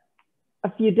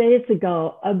few days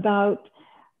ago, about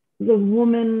the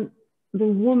woman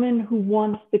who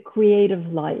wants the creative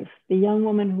life, the young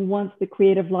woman who wants the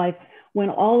creative life, when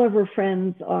all of her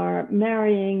friends are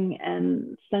marrying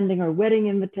and sending her wedding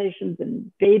invitations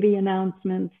and baby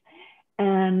announcements.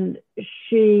 And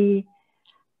she,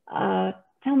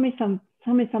 tell me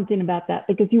something about that,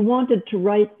 because you wanted to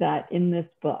write that in this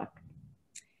book.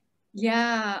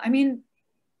 Yeah, I mean,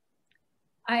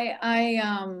 I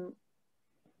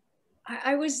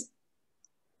was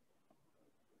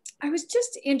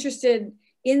just interested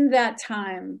in that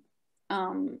time,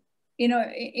 you know,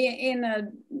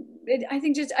 I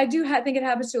think it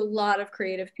happens to a lot of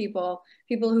creative people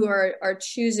who are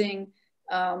choosing,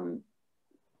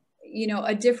 you know,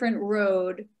 a different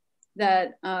road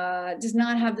that does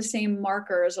not have the same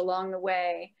markers along the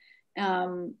way.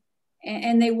 And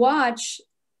they watch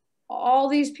all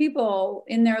these people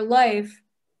in their life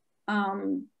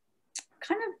kind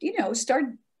of, you know, start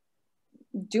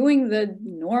doing the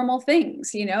normal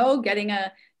things, you know, getting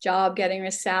a job, getting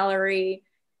a salary,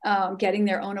 getting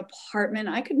their own apartment.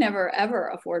 I could never, ever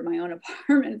afford my own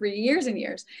apartment for years and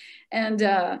years. And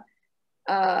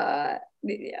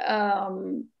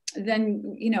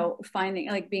then, you know, finding,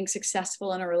 like, being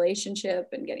successful in a relationship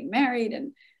and getting married,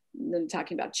 and then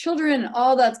talking about children and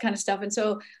all that kind of stuff. And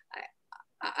so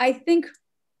I think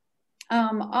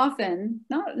often,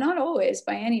 not always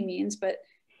by any means, but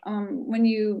when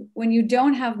you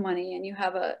don't have money and you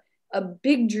have a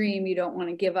big dream you don't want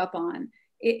to give up on,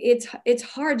 it's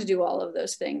hard to do all of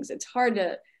those things. It's hard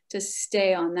to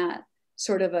stay on that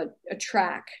sort of a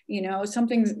track, you know.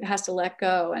 Something has to let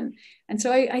go. And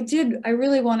so I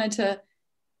really wanted to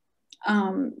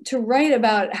write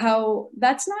about how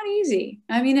that's not easy.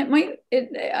 I mean,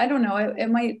 I don't know, it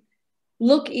might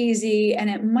look easy, and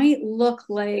it might look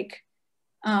like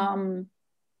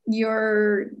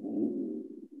you're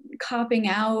copping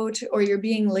out, or you're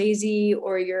being lazy,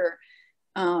 or you're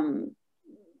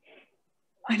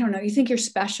I don't know, you think you're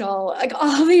special, like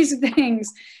all these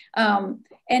things.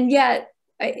 And yet,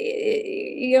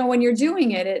 you know, when you're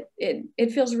doing it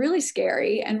feels really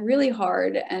scary and really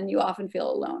hard, and you often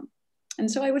feel alone. And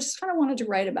so I just kind of wanted to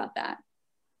write about that.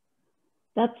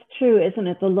 That's true, isn't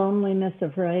it? The loneliness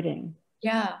of writing.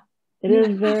 Yeah. It you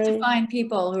is have to find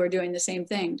people who are doing the same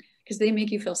thing, because they make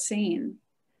you feel sane.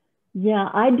 Yeah,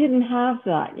 I didn't have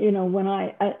that, you know, when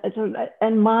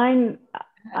and mine,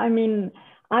 I mean,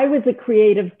 I was a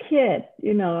creative kid,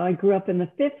 you know, I grew up in the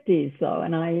 50s, so,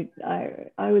 and I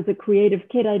was a creative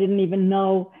kid. I didn't even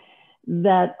know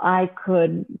that I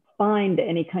could find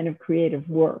any kind of creative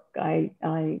work. I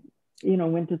you know,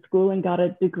 went to school and got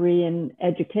a degree in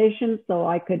education so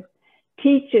I could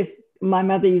teach. If my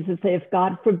mother used to say, if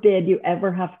God forbid you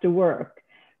ever have to work,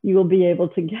 you will be able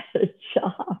to get a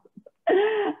job.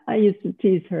 I used to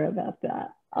tease her about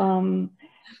that.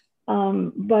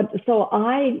 But so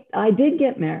I did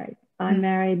get married. I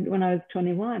married when I was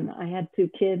 21. I had 2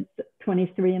 kids,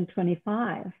 23 and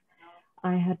 25.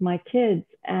 I had my kids,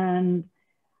 and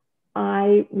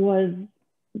I was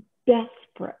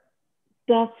desperate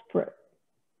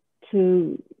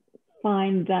to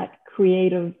find that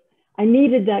creative. I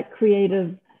needed that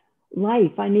creative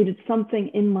life. I needed something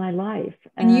in my life.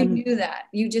 And you knew that.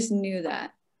 You just knew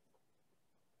that.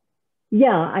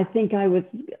 Yeah, I think I was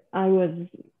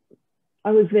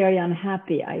very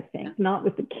unhappy, I think, not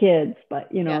with the kids,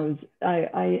 but, you know,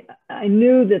 I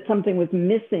knew that something was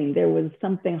missing. There was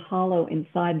something hollow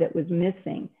inside that was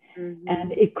missing.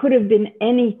 And it could have been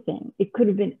anything. It could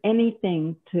have been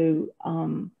anything to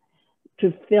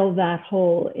fill that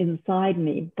hole inside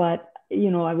me. But,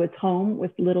 you know, I was home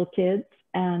with little kids,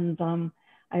 and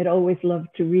I had always loved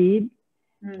to read.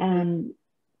 And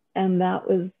that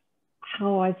was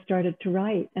how I started to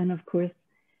write. And of course,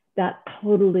 that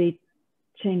totally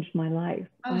changed my life.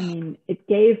 I mean, it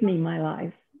gave me my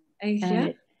life,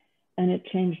 and it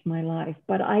changed my life.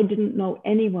 But I didn't know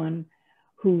anyone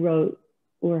who wrote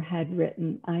or had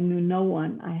written. I knew no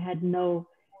one. I had no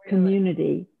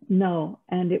community. No,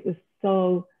 and it was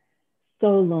so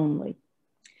lonely,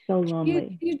 so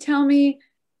lonely. Can you tell me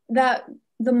that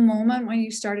the moment when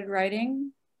you started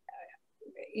writing,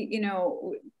 you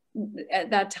know,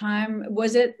 at that time,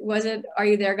 was it Are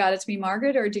You There, God, It's Me,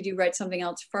 Margaret, or did you write something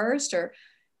else first?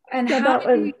 And how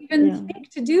did you even think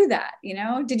to do that? You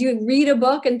know, did you read a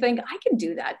book and think, I can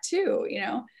do that too, you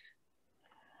know?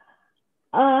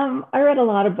 I read a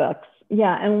lot of books.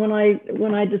 Yeah. And when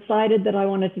I decided that I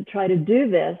wanted to try to do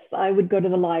this, I would go to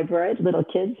the library. Little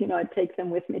kids, you know, I'd take them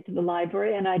with me to the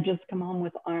library, and I'd just come home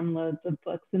with armloads of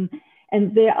books. And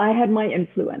there I had my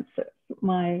influences,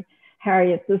 my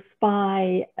Harriet the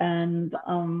Spy, and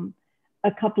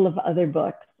a couple of other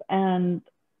books. And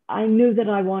I knew that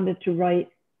I wanted to write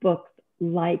books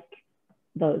like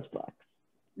those books.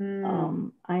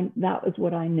 That was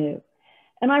what I knew.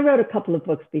 And I wrote a couple of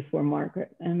books before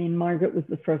Margaret. I mean, Margaret was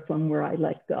the first one where I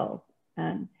let go.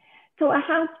 And so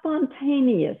how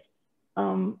spontaneous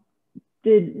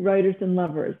did Writers and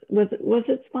Lovers? Was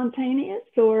it spontaneous,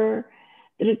 or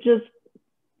did it just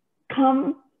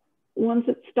come once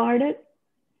it started?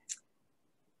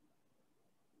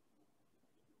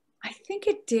 I think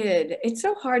it did. It's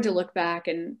so hard to look back,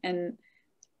 and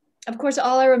of course,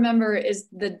 all I remember is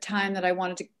the time that I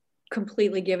wanted to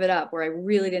completely give it up, where I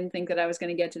really didn't think that I was going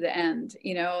to get to the end,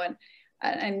 you know,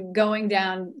 and going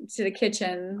down to the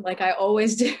kitchen like I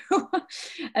always do,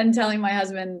 and telling my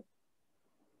husband,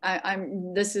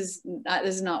 this is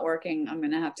not working. I'm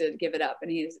going to have to give it up.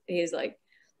 And he's like,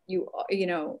 you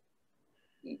know,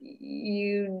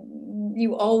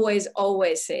 you always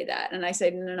say that. And I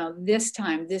said, no, this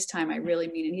time I really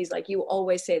mean it. And he's like, you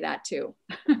always say that too.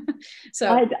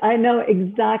 So I know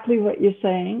exactly what you're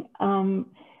saying,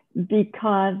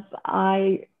 because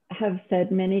I have said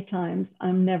many times,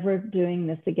 I'm never doing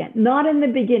this again. Not in the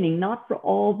beginning, not for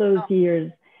all those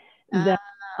years that,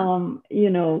 you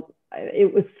know,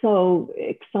 it was so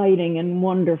exciting and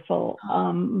wonderful.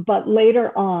 But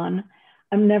later on,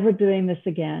 I'm never doing this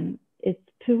again. It's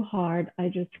too hard. I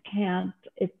just can't.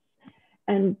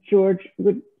 And George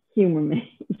would humor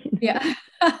me. You know?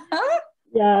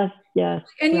 Yeah. Yes.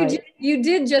 And right. you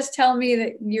did just tell me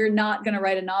that you're not going to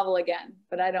write a novel again,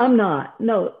 but I don't. I'm not.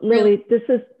 No, Lily, this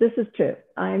is true.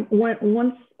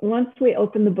 Once we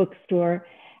opened the bookstore,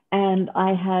 and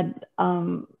I had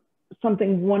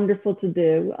something wonderful to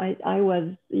do. I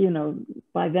was, you know,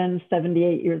 by then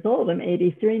 78 years old. I'm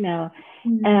 83 now,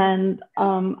 and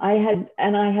I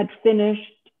had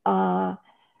finished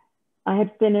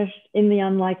In the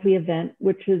Unlikely Event,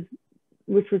 which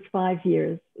was 5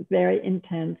 years, very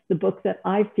intense, the book that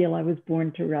I feel I was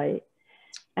born to write.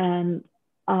 And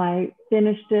I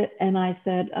finished it, and I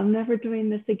said, I'm never doing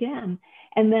this again.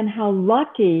 And then how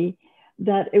lucky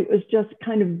that it was just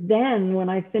kind of then, when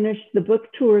I finished the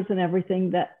book tours and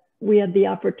everything, that we had the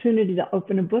opportunity to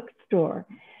open a bookstore.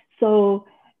 So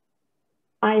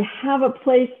I have a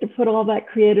place to put all that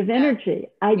creative energy.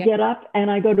 I get up and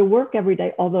I go to work every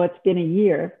day, although it's been a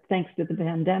year, thanks to the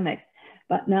pandemic.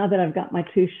 But now that I've got my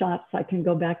 2 shots, I can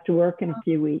go back to work in a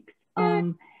few weeks.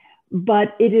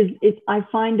 But I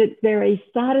find it very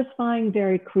satisfying,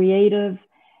 very creative.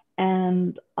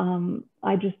 And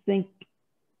I just think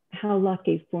how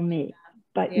lucky for me.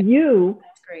 But you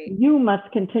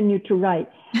must continue to write.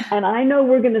 And I know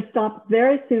we're going to stop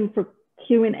very soon for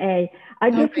Q&A. I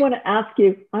just want to ask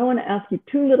you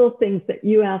 2 little things that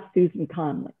you asked Susan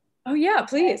Conley. Oh yeah,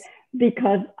 please.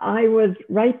 Because I was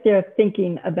right there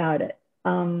thinking about it.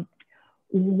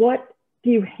 what do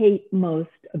you hate most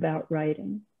about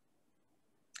writing?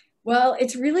 Well,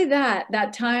 it's really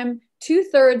that time,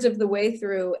 2/3 of the way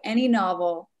through any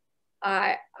novel,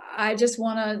 I just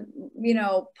want to,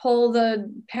 pull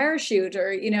the parachute,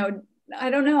 or, I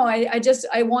don't know.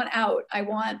 I want out. I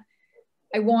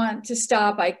want to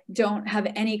stop. I don't have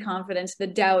any confidence. The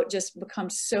doubt just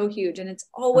becomes so huge, and it's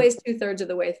always 2/3 of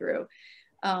the way through.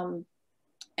 And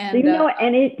do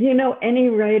you know any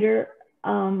writer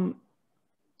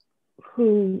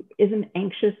who isn't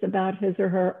anxious about his or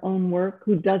her own work,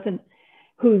 who's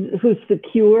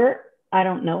secure? I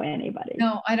don't know anybody.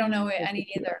 No, I don't know any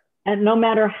either. And no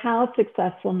matter how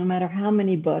successful, no matter how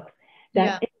many books,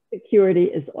 that insecurity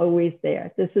is always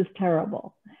there. This is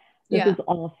terrible. This is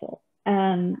awful.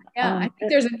 And I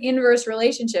think there's an inverse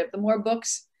relationship. The more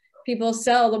books people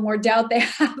sell, the more doubt they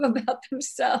have about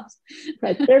themselves.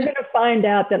 Right. They're going to find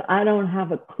out that I don't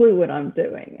have a clue what I'm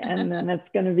doing, and then it's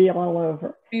going to be all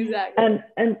over. Exactly.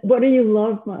 And what do you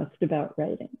love most about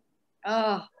writing?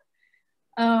 Oh,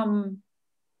 I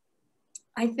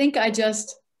think I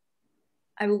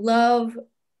love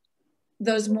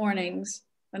those mornings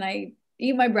when I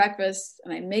eat my breakfast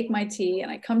and I make my tea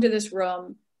and I come to this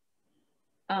room,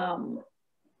 and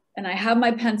I have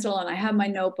my pencil and I have my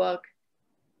notebook,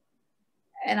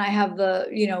 and I have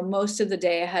most of the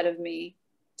day ahead of me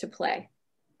to play.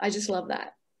 I just love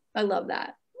that. I love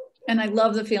that. And I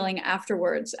love the feeling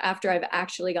afterwards, after I've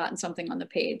actually gotten something on the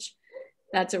page.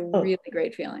 That's a really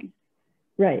great feeling.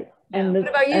 Right. Yeah. And what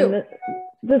about you? And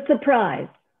the surprise.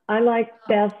 I like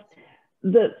best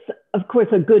of course,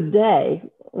 a good day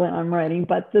when I'm writing,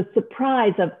 but the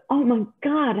surprise of, oh my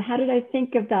God, how did I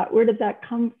think of that? Where did that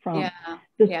come from? Yeah.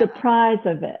 The surprise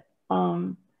of it.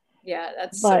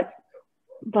 That's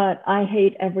but I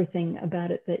hate everything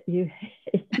about it that you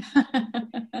hate.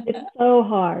 It's so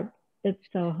hard. It's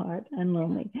so hard and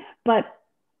lonely. But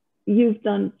you've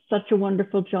done such a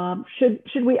wonderful job.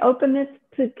 Should we open this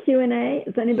to Q&A?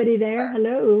 Is anybody there?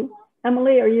 Hello.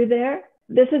 Emily, are you there?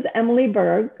 This is Emily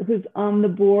Berg, who's on the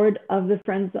board of the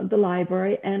Friends of the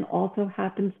Library and also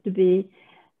happens to be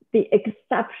the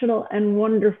exceptional and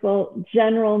wonderful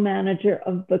general manager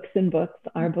of Books and Books,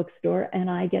 our bookstore. And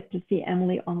I get to see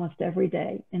Emily almost every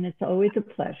day, and it's always a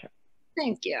pleasure.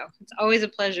 Thank you. It's always a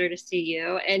pleasure to see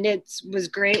you. And it was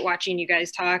great watching you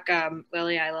guys talk.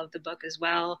 Lily, I love the book as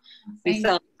well. We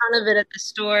sell a ton of it at the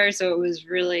store. So it's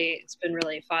been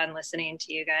really fun listening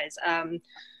to you guys.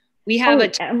 We have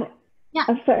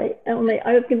I'm sorry, Emily,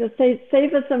 I was going to say,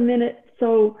 save us a minute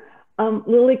so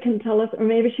Lily can tell us, or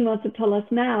maybe she wants to tell us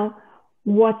now,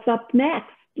 what's up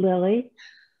next, Lily?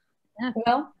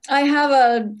 Well,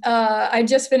 I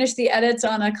just finished the edits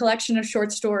on a collection of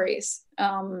short stories.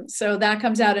 So that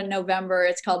comes out in November.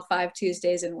 It's called 5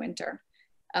 Tuesdays in Winter.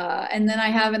 And then I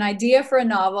have an idea for a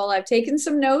novel. I've taken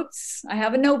some notes. I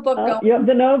have a notebook going. You have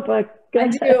the notebook. I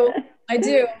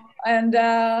do. And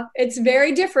it's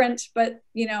very different, but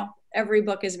every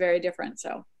book is very different.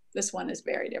 So this one is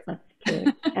very different.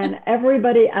 And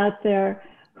everybody out there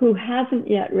who hasn't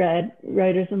yet read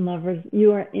Writers and Lovers,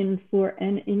 you are in for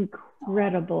an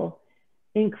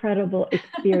incredible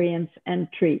experience and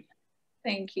treat.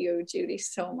 Thank you, Judy,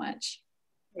 so much.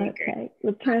 Okay,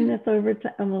 we'll turn this over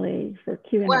to Emily for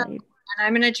Q&A. Well, and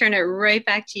I'm going to turn it right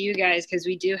back to you guys because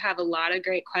we do have a lot of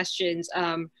great questions.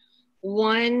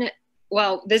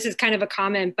 This is kind of a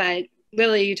comment, but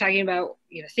Lily, you talking about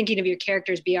thinking of your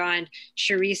characters beyond.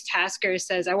 Charisse Tasker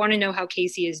says, I want to know how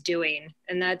Casey is doing.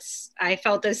 And I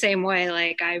felt the same way.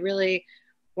 Like, I really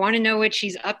want to know what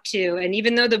she's up to. And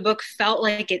even though the book felt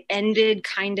like it ended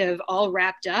kind of all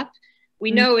wrapped up,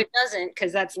 we know it doesn't,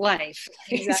 because that's life.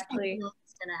 Exactly. It's going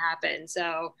to happen.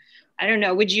 So I don't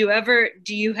know. Do you ever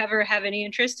have any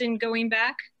interest in going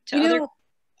back to other?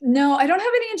 No, I don't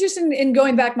have any interest in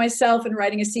going back myself and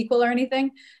writing a sequel or anything.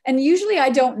 And usually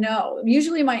I don't know.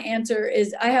 Usually my answer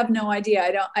is I have no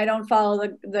idea. I don't follow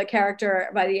the character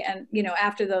by the end,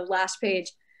 after the last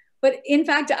page. But in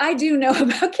fact, I do know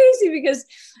about Casey because,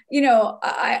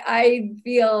 I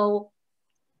feel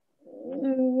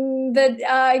that,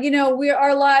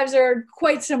 our lives are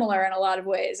quite similar in a lot of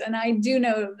ways. And I do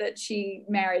know that she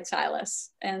married Silas.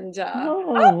 And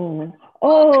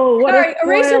what sorry, a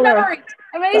erase your spoiler. memory.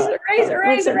 Erase.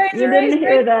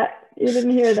 You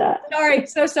didn't hear that. Sorry,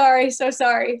 so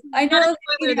sorry. I know.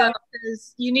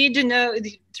 Because you need to know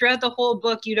throughout the whole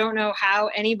book, you don't know how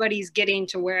anybody's getting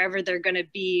to wherever they're going to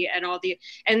be,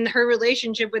 and her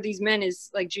relationship with these men is,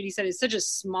 like Judy said, is such a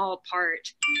small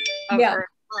part of her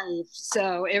life.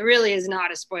 So it really is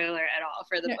not a spoiler at all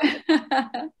for the book.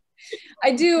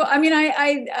 I do. I mean,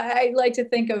 I like to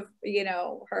think of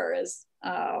her as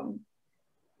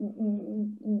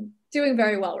Doing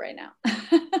very well right now.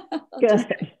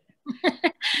 Good.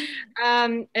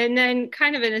 And then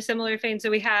kind of in a similar vein, so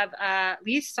we have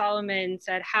Lee Solomon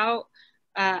said, how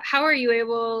are you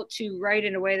able to write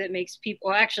in a way that makes people,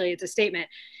 well, actually it's a statement,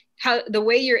 how the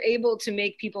way you're able to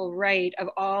make people write of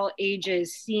all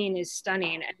ages seen is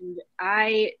stunning. And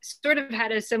I sort of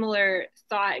had a similar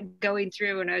thought going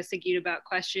through when I was thinking about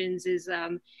questions is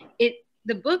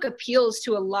the book appeals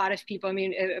to a lot of people. I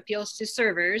mean, it appeals to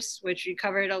servers, which we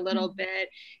covered a little bit,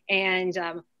 and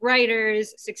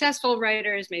writers, successful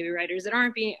writers, maybe writers that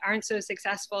aren't so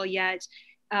successful yet.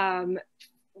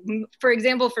 For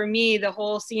example, for me, the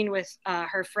whole scene with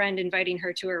her friend inviting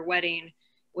her to her wedding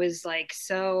was like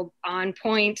so on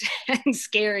point and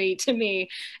scary to me,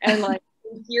 and like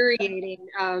infuriating.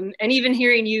 And even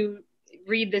hearing you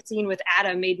read the scene with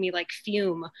Adam made me like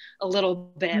fume a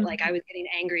little bit. Like I was getting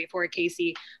angry for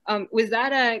Casey. Was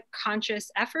that a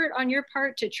conscious effort on your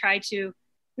part to try to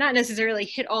not necessarily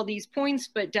hit all these points,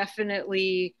 but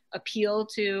definitely appeal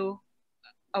to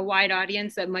a wide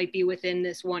audience that might be within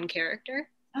this one character?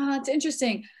 It's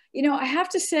interesting. You know, I have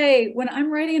to say, when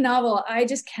I'm writing a novel, I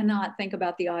just cannot think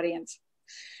about the audience.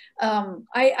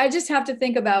 I just have to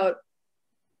think about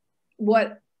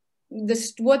what the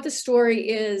story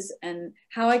is and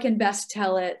how I can best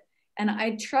tell it. And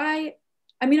I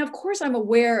mean, of course I'm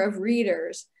aware of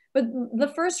readers, but the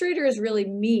first reader is really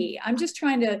me. I'm just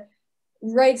trying to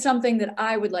write something that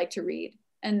I would like to read.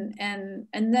 And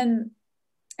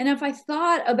if I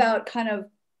thought about kind of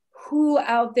who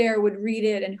out there would read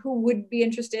it and who would be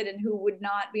interested and who would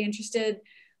not be interested,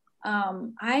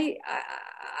 I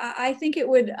think it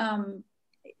would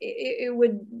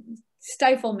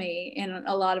stifle me in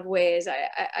a lot of ways.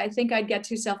 I think I'd get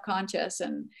too self-conscious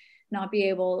and not be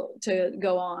able to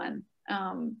go on.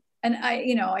 And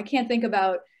I can't think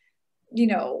about,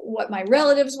 what my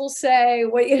relatives will say,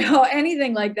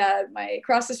 anything like that. My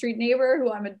across the street neighbor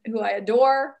who I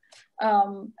adore.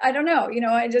 I don't know,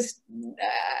 I just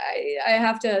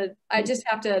have to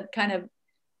kind of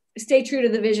stay true to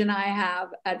the vision I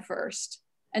have at first,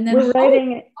 and then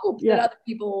hope that other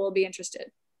people will be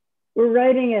interested. We're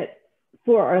writing it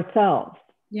for ourselves.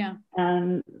 Yeah.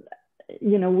 And,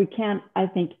 we can't, I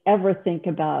think, ever think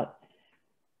about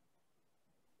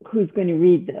who's going to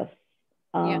read this.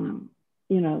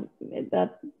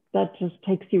 That just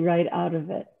takes you right out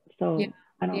of it. So yeah.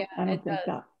 I don't think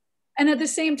that. And at the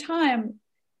same time,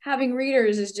 having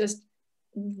readers is just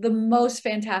the most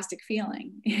fantastic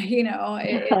feeling, I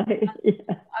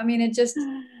mean, it's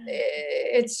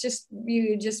just,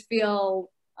 you just feel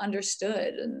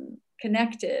understood and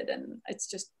connected, and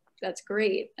that's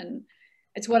great. And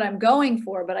it's what I'm going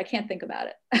for, but I can't think about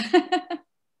it.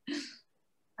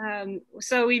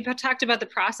 So we've talked about the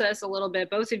process a little bit,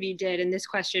 both of you did, and this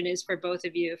question is for both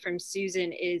of you from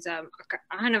Susan, is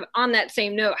kind of on that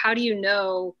same note. How do you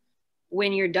know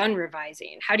when you're done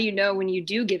revising? How do you know when you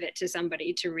do give it to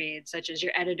somebody to read, such as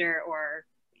your editor or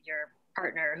your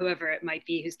partner, whoever it might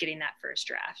be who's getting that first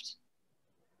draft?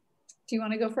 Do you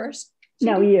want to go first?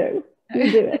 No, you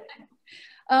do it.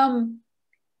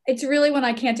 It's really when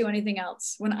I can't do anything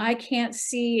else, when I can't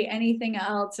see anything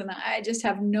else and I just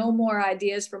have no more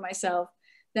ideas for myself,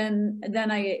 then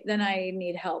I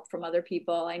need help from other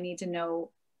people. I need to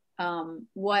know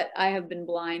what I have been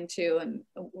blind to, and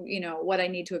what I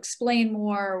need to explain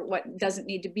more, what doesn't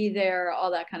need to be there, all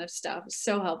that kind of stuff is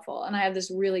so helpful. And I have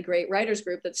this really great writers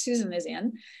group that Susan is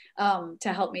in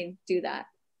to help me do that.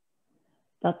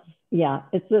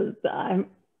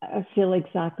 I feel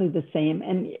exactly the same.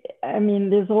 And I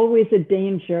mean, there's always a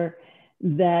danger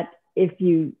that if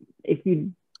you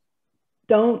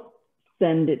don't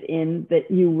send it in, that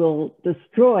you will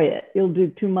destroy it. You'll do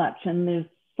too much. And there's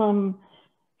some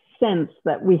sense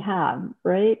that we have,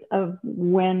 right, of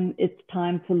when it's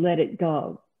time to let it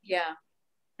go. Yeah.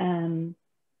 It's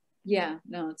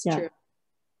true.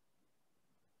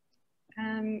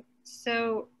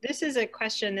 So this is a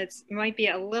question that's might be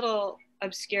a little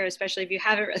obscure, especially if you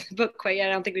haven't read the book quite yet.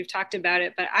 I don't think we've talked about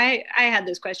it, but I had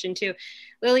this question too.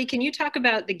 Lily, can you talk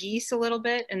about the geese a little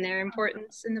bit and their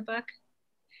importance in the book?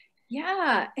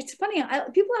 Yeah, it's funny.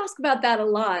 People ask about that a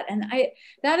lot. And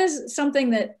that is something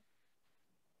that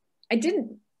I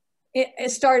didn't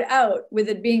start out with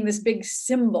it being this big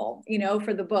symbol,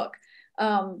 for the book.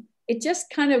 It just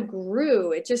kind of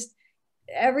grew.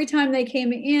 Every time they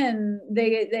came in,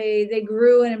 they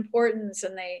grew in importance,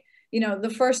 and the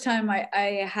first time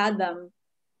I had them,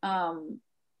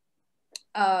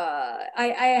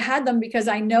 I had them because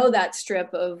I know that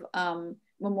strip of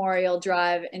Memorial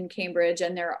Drive in Cambridge,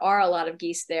 and there are a lot of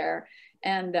geese there.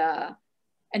 And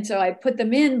so I put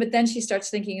them in, but then she starts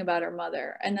thinking about her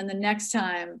mother. And then the next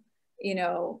time,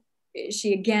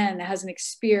 she again has an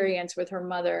experience with her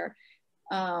mother.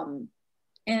 And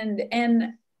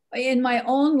in my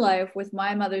own life with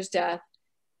my mother's death,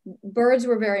 birds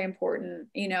were very important.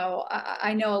 You know,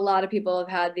 I know a lot of people have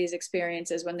had these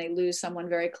experiences when they lose someone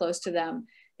very close to them.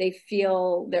 They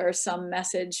feel there's some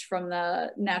message from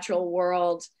the natural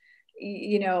world,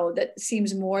 you know, that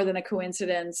seems more than a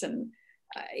coincidence. And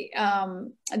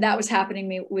that was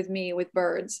happening with me with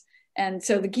birds. And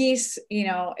so the geese, you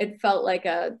know, it felt like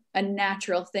a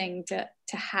natural thing to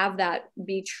have that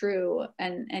be true.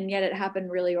 And yet it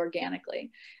happened really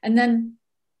organically. And then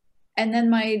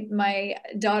my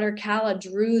daughter Kala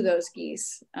drew those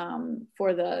geese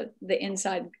for the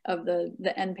inside of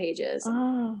the end pages.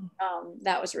 Oh.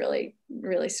 That was really,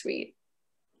 really sweet.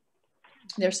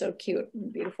 They're so cute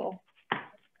and beautiful.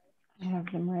 I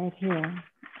have them right here.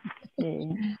 Let's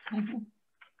see.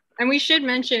 And we should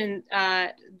mention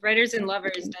Writers and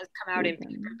Lovers does come out in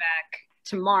paperback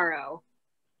tomorrow.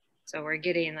 So we're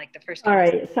getting like the first. All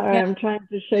right, sorry, Yeah. I'm trying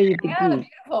to show you the geese.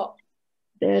 Beautiful.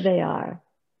 There they are.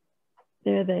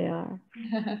 There they are.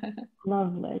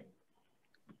 Lovely.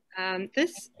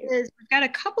 We've got a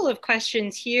couple of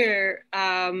questions here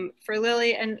for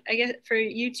Lily, and I guess for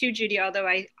you too, Judy, although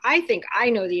I think I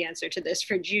know the answer to this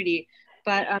for Judy.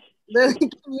 But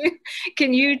Lily,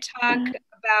 can you talk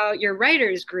about your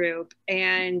writers group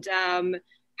and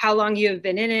how long you have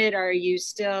been in it? Are you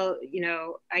still, you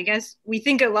know, I guess we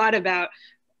think a lot about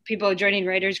people joining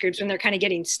writers groups when they're kind of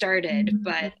getting started, Mm-hmm.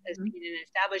 but as being an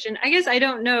established, and I guess I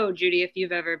don't know, Judy, if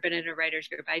you've ever been in a writers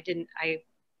group. I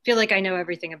feel like I know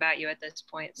everything about you at this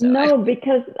point. So no,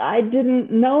 because I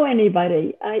didn't know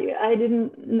anybody. I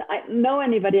didn't know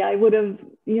anybody. I would have,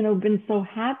 you know, been so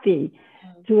happy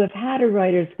to have had a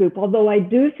writers group. Although I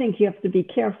do think you have to be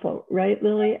careful, right,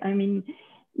 Lily? I mean,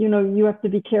 you know, you have to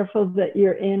be careful that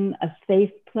you're in a safe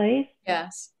place.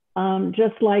 Yes.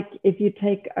 Just like if you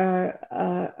take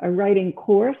a writing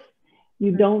course,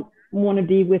 you don't want to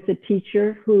be with a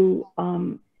teacher who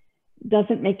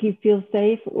doesn't make you feel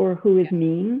safe or who is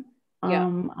mean.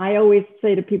 I always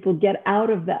say to people, get out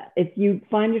of that. If you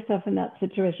find yourself in that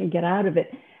situation, get out of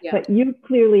it. Yeah. But you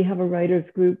clearly have a writers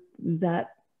group that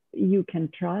you can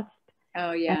trust.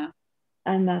 Oh yeah.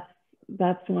 And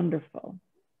that's wonderful.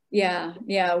 Yeah.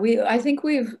 Yeah. I think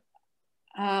we've,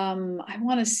 I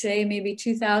want to say maybe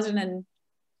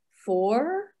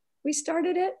 2004, we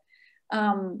started it.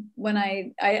 When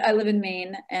I live in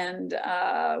Maine, and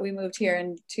we moved here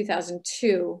in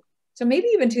 2002. So maybe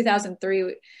even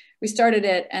 2003, we started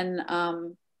it. And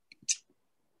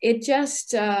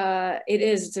it's a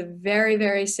very,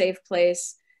 very safe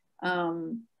place.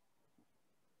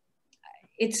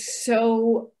 It's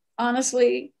so,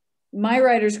 honestly, my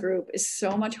writers group is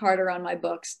so much harder on my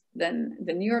books than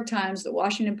the New York Times, the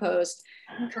Washington Post,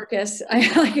 Kirkus.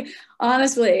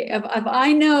 Honestly, if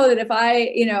I know that if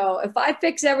I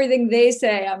fix everything they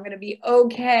say, I'm going to be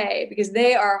okay, because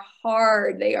they are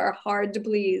hard to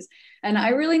please. And I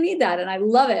really need that. And I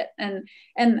love it. And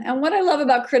what I love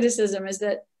about criticism is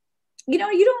that, you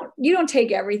know, you don't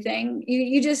take everything.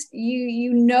 You just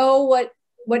know what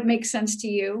makes sense to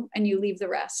you, and you leave the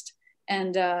rest.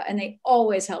 And they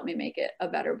always help me make it a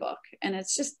better book. And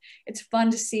it's fun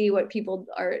to see what people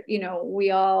are, you know,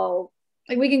 we all,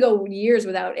 like, we can go years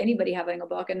without anybody having a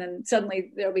book, and then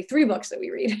suddenly there'll be 3 books that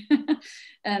we read.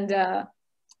 and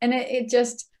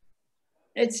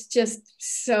it's just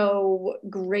so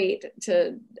great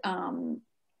to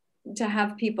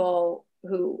have people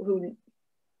who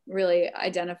really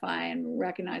identify and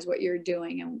recognize what you're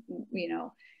doing, and, you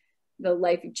know, the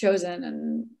life you've chosen,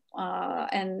 and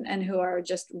who are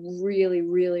just really,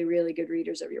 really, really good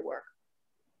readers of your work.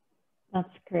 That's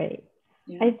great.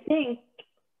 Yeah. I think,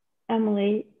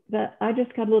 Emily, that I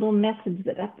just got a little message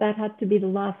that had to be the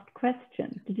last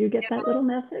question. Did you get that little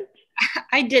message?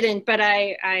 I didn't, but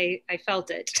I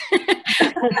felt it.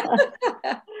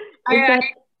 I can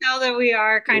tell that we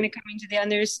are kind of coming to the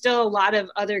end. There's still a lot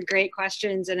of other great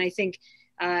questions, and I think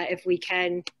if we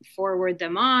can forward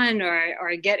them on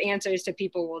or get answers to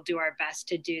people, we'll do our best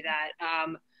to do that.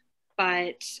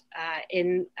 But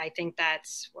I think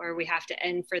that's where we have to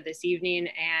end for this evening.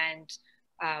 And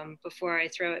before I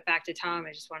throw it back to Tom,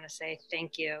 I just want to say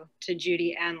thank you to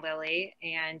Judy and Lily.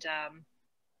 And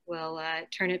we'll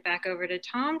turn it back over to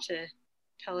Tom to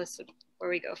tell us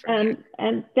where we go from here.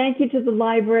 And thank you to the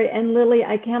library. And Lily,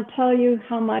 I can't tell you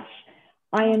how much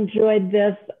I enjoyed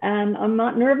this, and I'm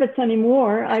not nervous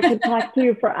anymore. I could talk to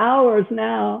you for hours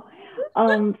now.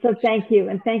 So thank you.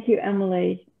 And thank you,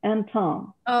 Emily and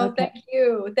Tom. Oh, okay. Thank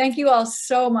you. Thank you all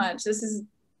so much. This is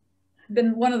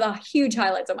been one of the huge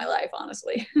highlights of my life,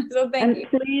 honestly. So thank you.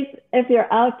 And please, if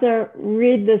you're out there,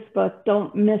 read this book.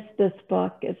 Don't miss this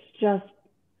book.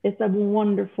 It's a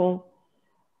wonderful,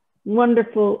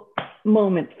 wonderful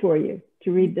moment for you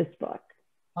to read this book.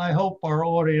 I hope our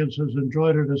audience has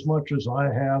enjoyed it as much as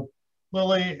I have.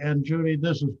 Lily and Judy,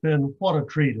 this has been, what a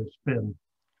treat it's been.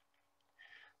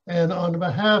 And on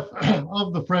behalf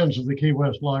of the Friends of the Key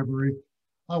West Library,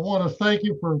 I want to thank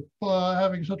you for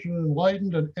having such an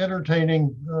enlightened and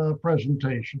entertaining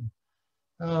presentation.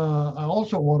 I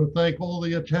also want to thank all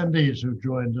the attendees who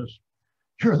joined us.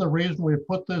 You're the reason we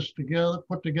put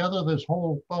together this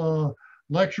whole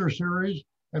lecture series,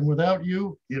 and without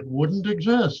you, it wouldn't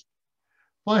exist.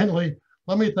 Finally,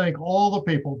 let me thank all the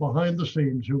people behind the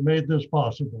scenes who made this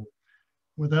possible.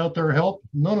 Without their help,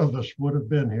 none of us would have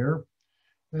been here.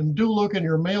 And do look in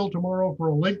your mail tomorrow for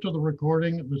a link to the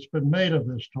recording that's been made of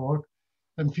this talk,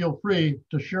 and feel free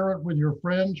to share it with your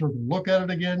friends or to look at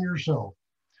it again yourself.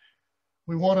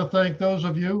 We want to thank those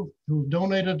of you who've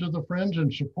donated to the Friends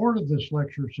in support of this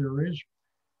lecture series.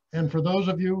 And for those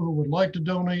of you who would like to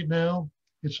donate now,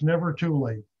 it's never too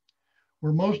late.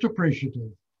 We're most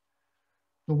appreciative.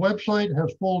 The website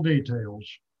has full details.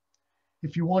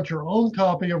 If you want your own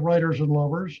copy of Writers and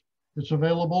Lovers, it's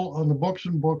available on the Books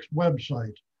and Books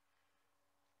website.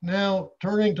 Now,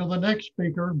 turning to the next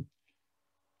speaker,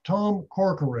 Tom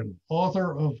Corcoran,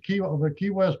 author of the Key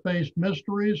West-based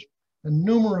mysteries and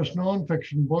numerous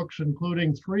nonfiction books,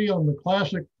 including 3 on the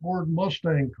classic Ford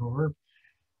Mustang car,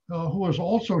 who has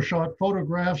also shot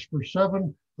photographs for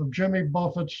 7 of Jimmy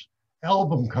Buffett's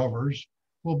album covers,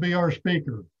 will be our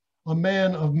speaker, a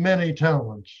man of many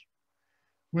talents.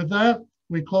 With that,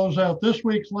 we close out this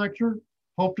week's lecture.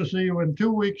 Hope to see you in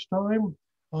 2 weeks' time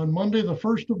on Monday, the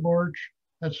 1st of March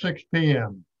at 6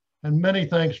 p.m. And many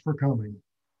thanks for coming.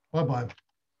 Bye-bye.